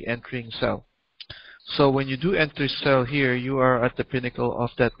should be entering sell. So when you do enter sell here, you are at the pinnacle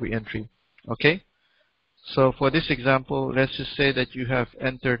of that re-entry. Okay? So for this example, let's just say that you have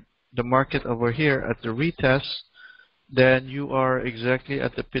entered the market over here at the retest, then you are exactly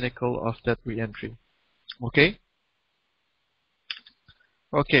at the pinnacle of that re-entry. Okay?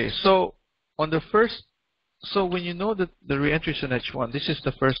 Okay, so on the first, so when you know that the re-entry is on H1, this is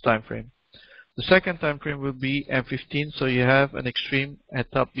the first time frame. The second time frame will be M15, so you have an extreme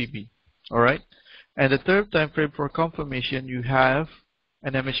at top BB. Alright? And the third time frame for confirmation, you have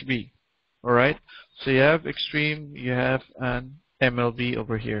an MHB. Alright? So you have extreme, you have an MLB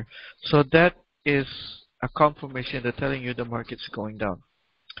over here. So that is a confirmation that telling you the market's going down.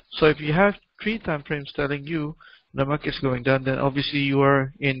 So if you have 3 time frames telling you the market's going down, then obviously you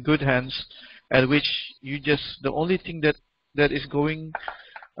are in good hands, at which you just, the only thing that is going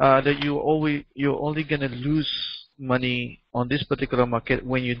that you're only gonna lose money on this particular market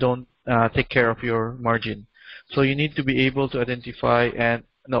when you don't take care of your margin. So you need to be able to identify and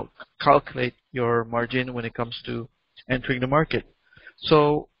calculate your margin when it comes to entering the market.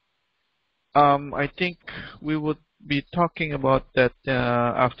 So I think we would be talking about that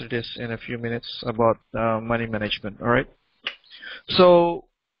after this in a few minutes about money management. All right. So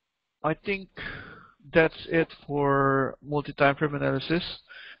I think that's it for multi-time frame analysis.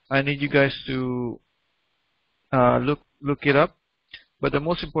 I need you guys to look it up. But the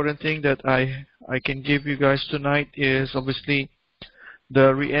most important thing that I can give you guys tonight is obviously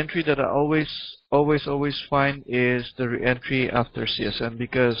the re-entry that I always find is the re-entry after CSM,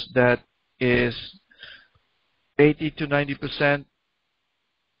 because that is 80 to 90%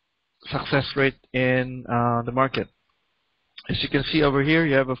 success rate in the market. As you can see over here,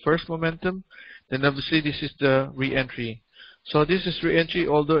 you have a first momentum, then obviously this is the re-entry. So this is re-entry,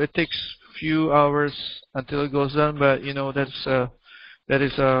 although it takes few hours until it goes down, but you know that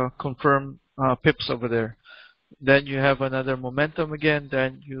is a confirmed pips over there. Then you have another momentum again,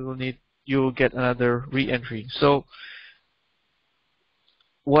 then you'll get another re-entry. So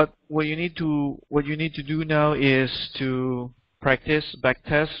what you need to do now is to practice back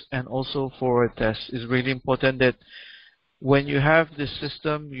test and also forward test. It's really important that when you have this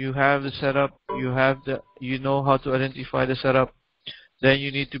system, you have the setup, you know how to identify the setup, then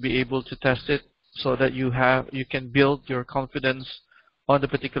you need to be able to test it so that you can build your confidence on the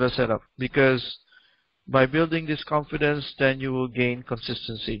particular setup, because by building this confidence, then you will gain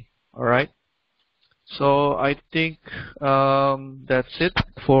consistency. All right. So I think that's it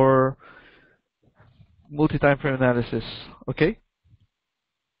for multi-time frame analysis. Okay.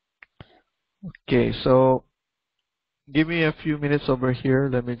 Okay. So give me a few minutes over here.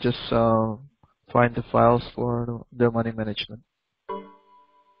 Let me just find the files for the money management.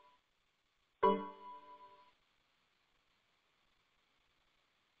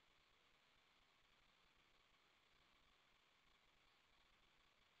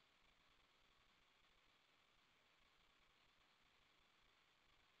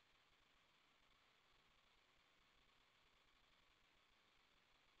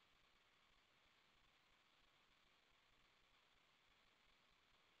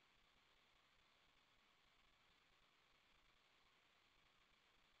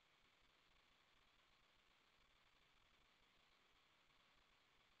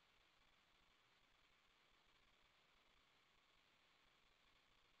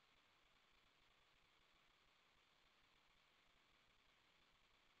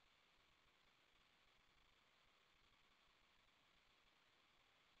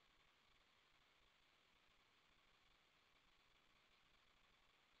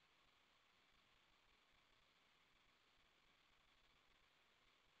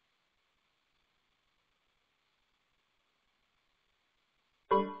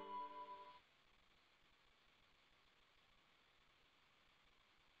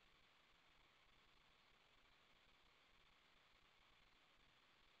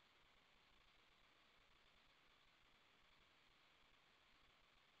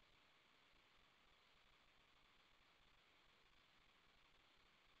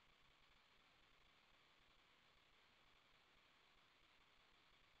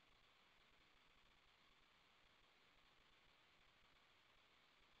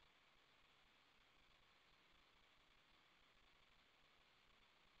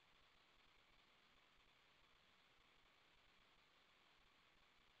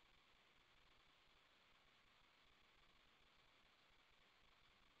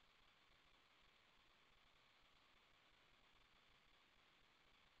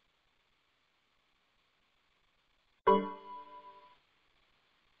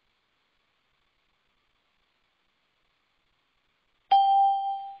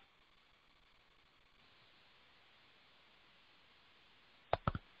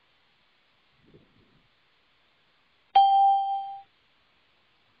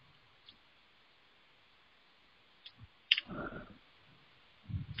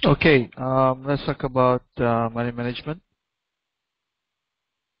 Okay, let's talk about money management.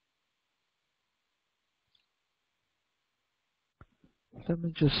 Let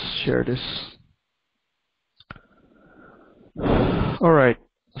me just share this. All right.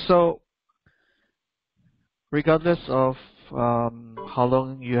 So, regardless of how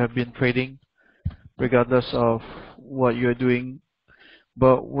long you have been trading, regardless of what you're doing,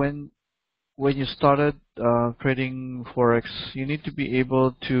 but when you started trading forex, you need to be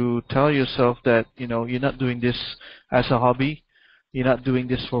able to tell yourself that you're not doing this as a hobby, you're not doing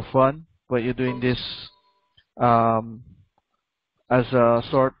this for fun, but you're doing this um, as a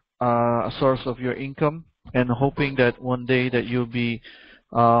source of your income, and hoping that one day that you'll be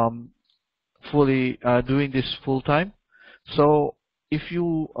um, fully doing this full time. So if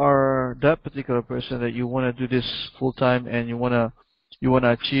you are that particular person that you want to do this full time and you wanna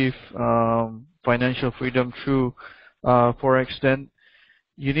achieve financial freedom through forex, then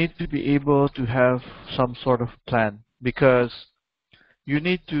you need to be able to have some sort of plan, because you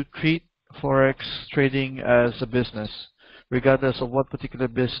need to treat forex trading as a business. Regardless of what particular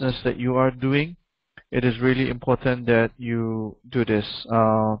business that you are doing, it is really important that you do this,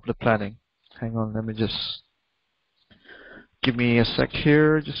 the planning. Hang on, let me just give me a sec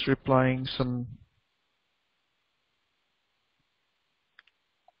here, just replying some.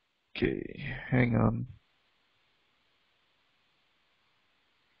 Okay, hang on.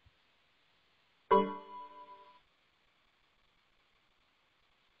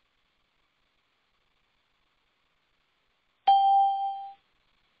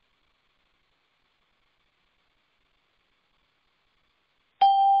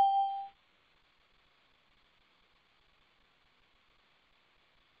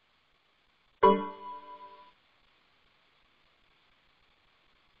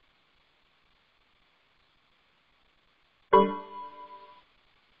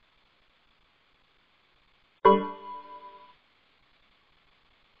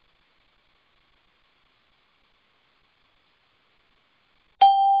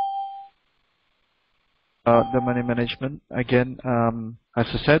 The money management again. As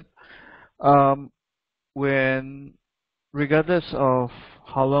I said, um, when regardless of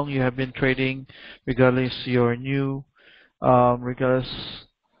how long you have been trading, regardless you're new, regardless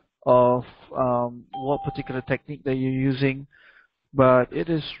of what particular technique that you're using, but it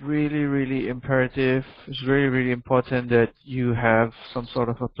is really, really imperative. It's really, really important that you have some sort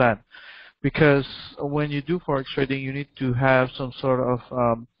of a plan, because when you do forex trading, you need to have some sort of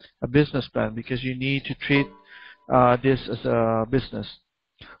a business plan, because you need to treat this as a business.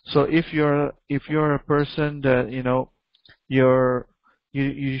 So if you're a person that you're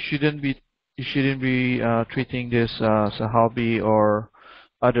you shouldn't be treating this as a hobby or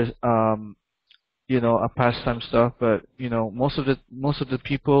other a pastime stuff. But most of the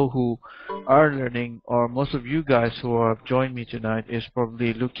people who are learning, or most of you guys who have joined me tonight, is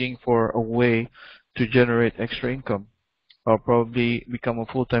probably looking for a way to generate extra income, or probably become a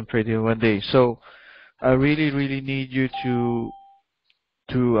full-time trader one day. So I really, really need you to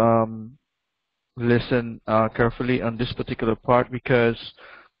listen carefully on this particular part, because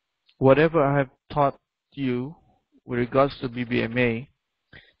whatever I have taught you with regards to BBMA,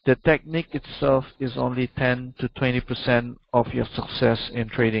 the technique itself is only 10 to 20% of your success in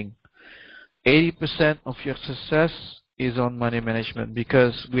trading. 80% of your success is on money management,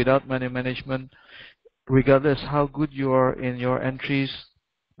 because without money management, regardless how good you are in your entries,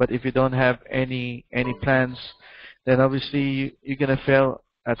 but if you don't have any plans, then obviously you're gonna fail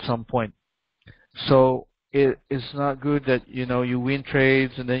at some point. So it's not good that you win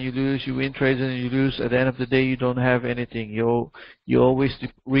trades and then you lose, you win trades and then you lose. At the end of the day, you don't have anything. You always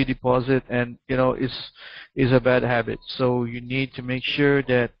redeposit, and it's a bad habit. So you need to make sure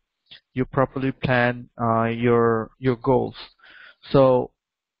that you properly plan your goals. So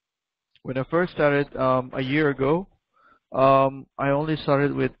when I first started a year ago, I only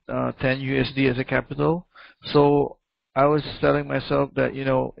started with 10 USD as a capital. So I was telling myself that,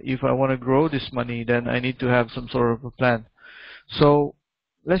 if I want to grow this money, then I need to have some sort of a plan. So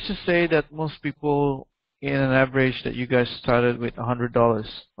let's just say that most people, in an average, that you guys started with $100.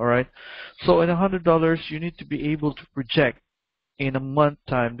 All right. So in $100, you need to be able to project in a month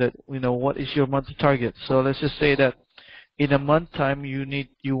time that, what is your monthly target. So let's just say that in a month time,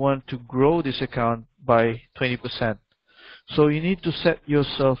 you want to grow this account by 20%. So you need to set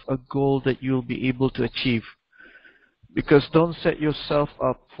yourself a goal that you'll be able to achieve, because don't set yourself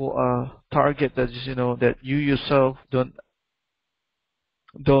up for a target that is, that you yourself don't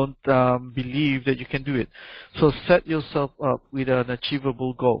believe that you can do it. So set yourself up with an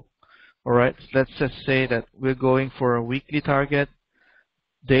achievable goal. All right. Let's just say that we're going for a weekly target.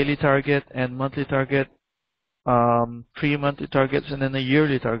 daily target and monthly target, 3 monthly targets, and then a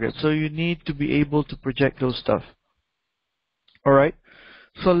yearly target. So you need to be able to project those stuff. All right.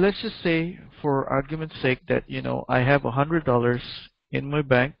 So let's just say, for argument's sake, that I have $100 in my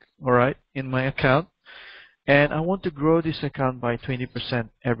bank, all right, in my account, and I want to grow this account by 20%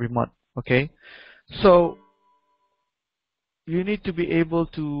 every month. Okay. So you need to be able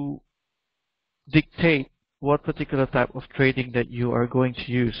to dictate what particular type of trading that you are going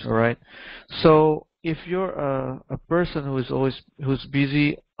to use. All right. So if you're a person who's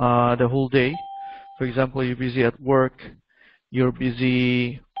busy the whole day, for example, you're busy at work, you're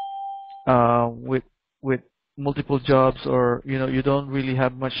busy with multiple jobs, or you don't really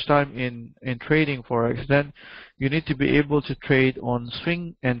have much time in trading forex, then you need to be able to trade on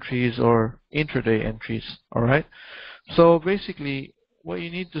swing entries or intraday entries. All right. So basically, what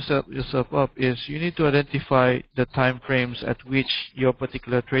you need to set yourself up is you need to identify the time frames at which your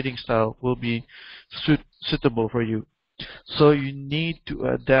particular trading style will be suitable for you. So you need to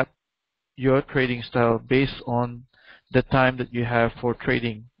adapt your trading style based on the time that you have for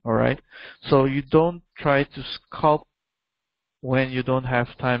trading. All right. So you don't try to scalp when you don't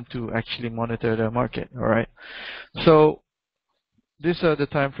have time to actually monitor the market. All right. So these are the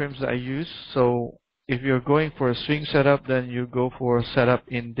time frames that I use. So if you're going for a swing setup, then you go for a setup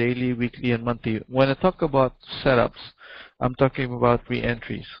in daily, weekly, and monthly. When I talk about setups, I'm talking about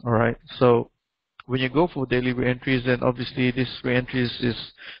re-entries. All right. So when you go for daily re-entries, then obviously this re-entries is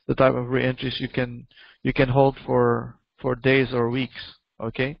the type of re-entries you can hold for days or weeks.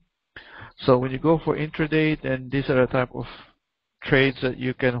 Okay. So when you go for intraday, then these are the type of trades that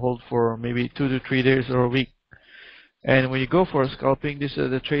you can hold for maybe 2 to 3 days or a week. And when you go for scalping, these are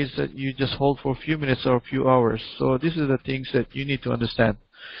the trades that you just hold for a few minutes or a few hours. So these are the things that you need to understand.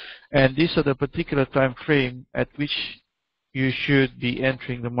 And these are the particular time frame at which you should be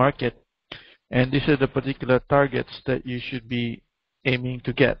entering the market. And these are the particular targets that you should be aiming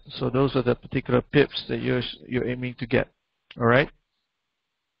to get. So those are the particular pips that you're aiming to get. All right.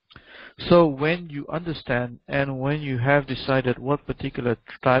 So when you understand and when you have decided what particular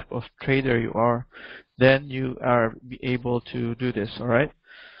type of trader you are, then you are able to do this. All right.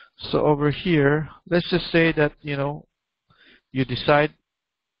 So over here, let's just say that you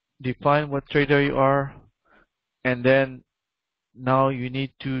define what trader you are, and then now you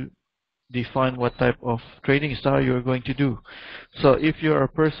need to define what type of trading style you're going to do. So if you're a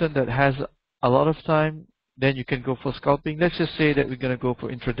person that has a lot of time, then you can go for scalping. Let's just say that we're going to go for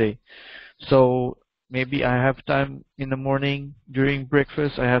intraday. So maybe I have time in the morning during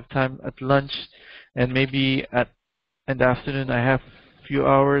breakfast, I have time at lunch, and maybe in the afternoon I have few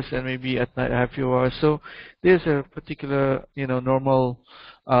hours, and maybe at night I have few hours. So there's a particular normal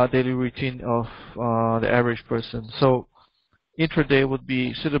daily routine of the average person. So intraday would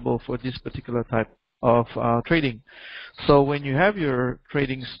be suitable for this particular type of trading. So when you have your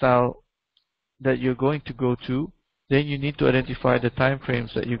trading style that you're going to go to, then you need to identify the time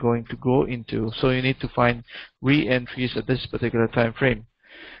frames that you're going to go into. So you need to find re-entries at this particular time frame,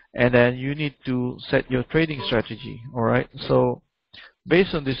 and then you need to set your trading strategy. All right. So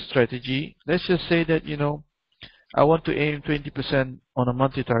based on this strategy, let's just say that I want to aim 20% on a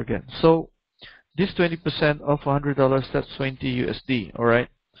monthly target. So this 20% of $100, that's 20 USD. All right.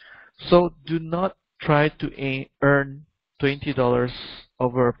 So do not try to earn $20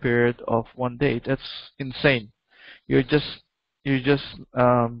 over a period of one day. That's insane. You're just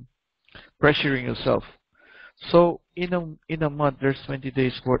pressuring yourself. So in a month, there's 20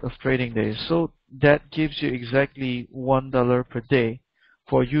 days worth of trading days. So that gives you exactly $1 per day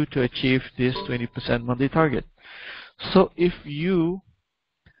for you to achieve this 20% monthly target. So if you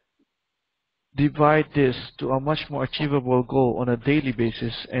divide this to a much more achievable goal on a daily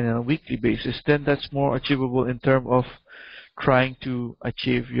basis and on a weekly basis, then that's more achievable in terms of trying to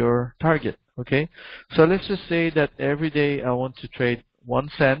achieve your target. Okay, so let's just say that every day I want to trade 1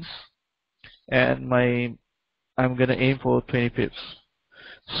 cent, and I'm gonna aim for 20 pips.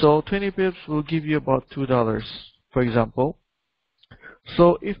 So 20 pips will give you about $2, for example.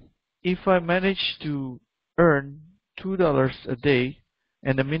 So if I manage to earn $2 a day,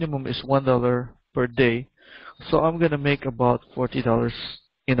 and the minimum is $1 per day, so I'm gonna make about $40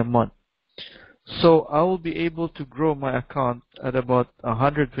 in a month. So I will be able to grow my account at about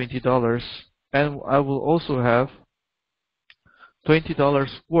 $120, and I will also have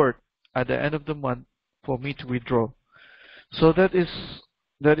 $20 worth at the end of the month for me to withdraw. So that is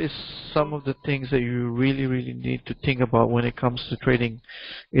some of the things that you really need to think about when it comes to trading.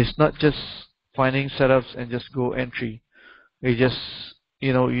 It's not just finding setups and just go entry.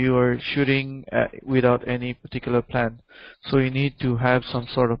 you are shooting without any particular plan. So you need to have some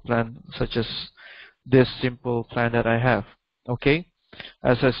sort of plan, such as this simple plan that I have. Okay,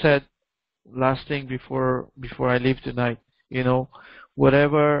 as I said, last thing before I leave tonight,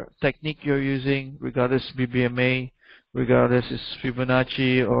 whatever technique you're using, regardless BBMA, regardless it's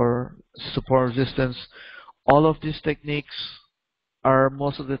Fibonacci or support resistance, all of these techniques are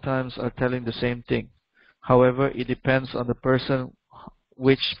most of the times are telling the same thing. However, it depends on the person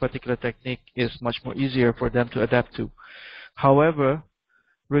which particular technique is much more easier for them to adapt to. However,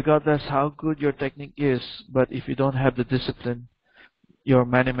 regardless how good your technique is, but if you don't have the discipline, your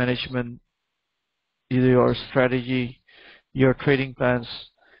money management, either your strategy, your trading plans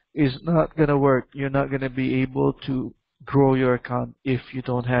is not going to work. You're not going to be able to grow your account if you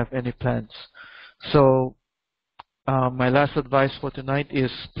don't have any plans. So my last advice for tonight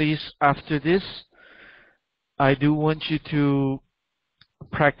is, please, after this, I do want you to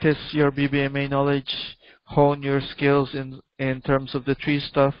practice your BBMA knowledge, hone your skills in terms of the three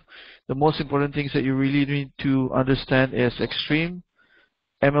stuff. The most important things that you really need to understand is extreme,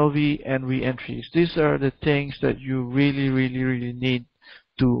 MLV, and re-entries. These are the things that you really need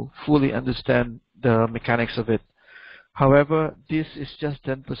to fully understand the mechanics of it. However, this is just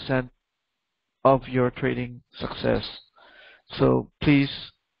 10% of your trading success. So please,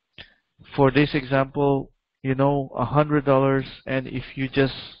 for this example, $100, and if you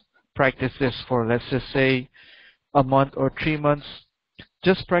just practice this for, let's just say, a month or 3 months,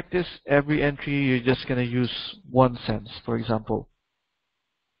 just practice every entry. You're just going to use 1 cent, for example.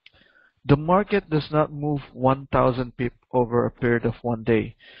 The market does not move 1,000 pip over a period of 1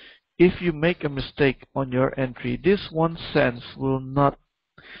 day. If you make a mistake on your entry, this 1 cent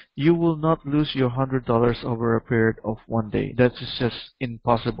you will not lose your $100 over a period of 1 day. That is just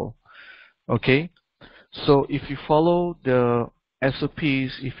impossible. Okay? So if you follow the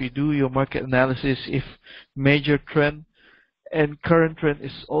SOPs, if you do your market analysis, if major trend and current trend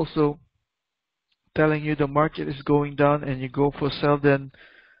is also telling you the market is going down and you go for sell, then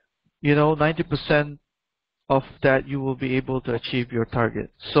 90% of that you will be able to achieve your target.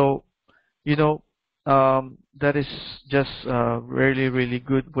 So that is just a really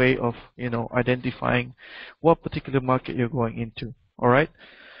good way of identifying what particular market you're going into. All right,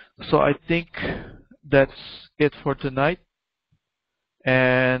 so I think that's it for tonight,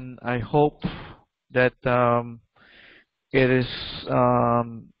 and I hope that it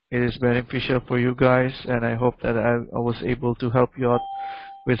is beneficial for you guys, and I hope that I was able to help you out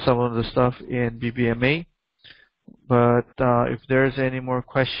with some of the stuff in BBMA. But if there's any more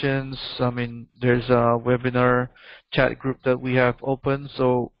questions, there's a webinar chat group that we have open,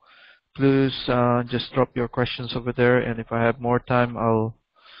 so please just drop your questions over there, and if I have more time,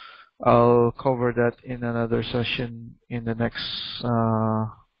 I'll cover that in another session in the next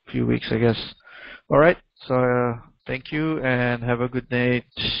few weeks, I guess. All right, so thank you and have a good night.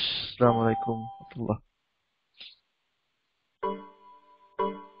 Assalamualaikum warahmatullahi.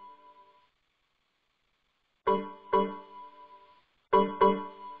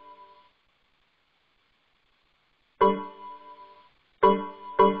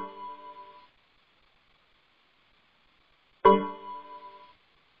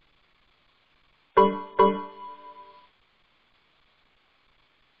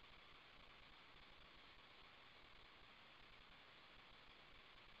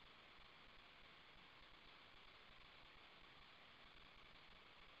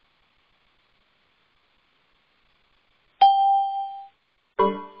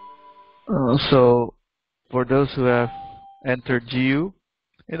 So for those who have entered GU,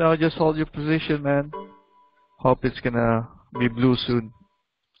 just hold your position, man. Hope it's gonna be blue soon.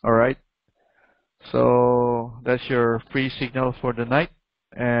 All right. So that's your free signal for the night.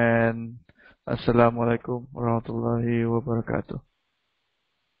 And Assalamualaikum warahmatullahi wabarakatuh.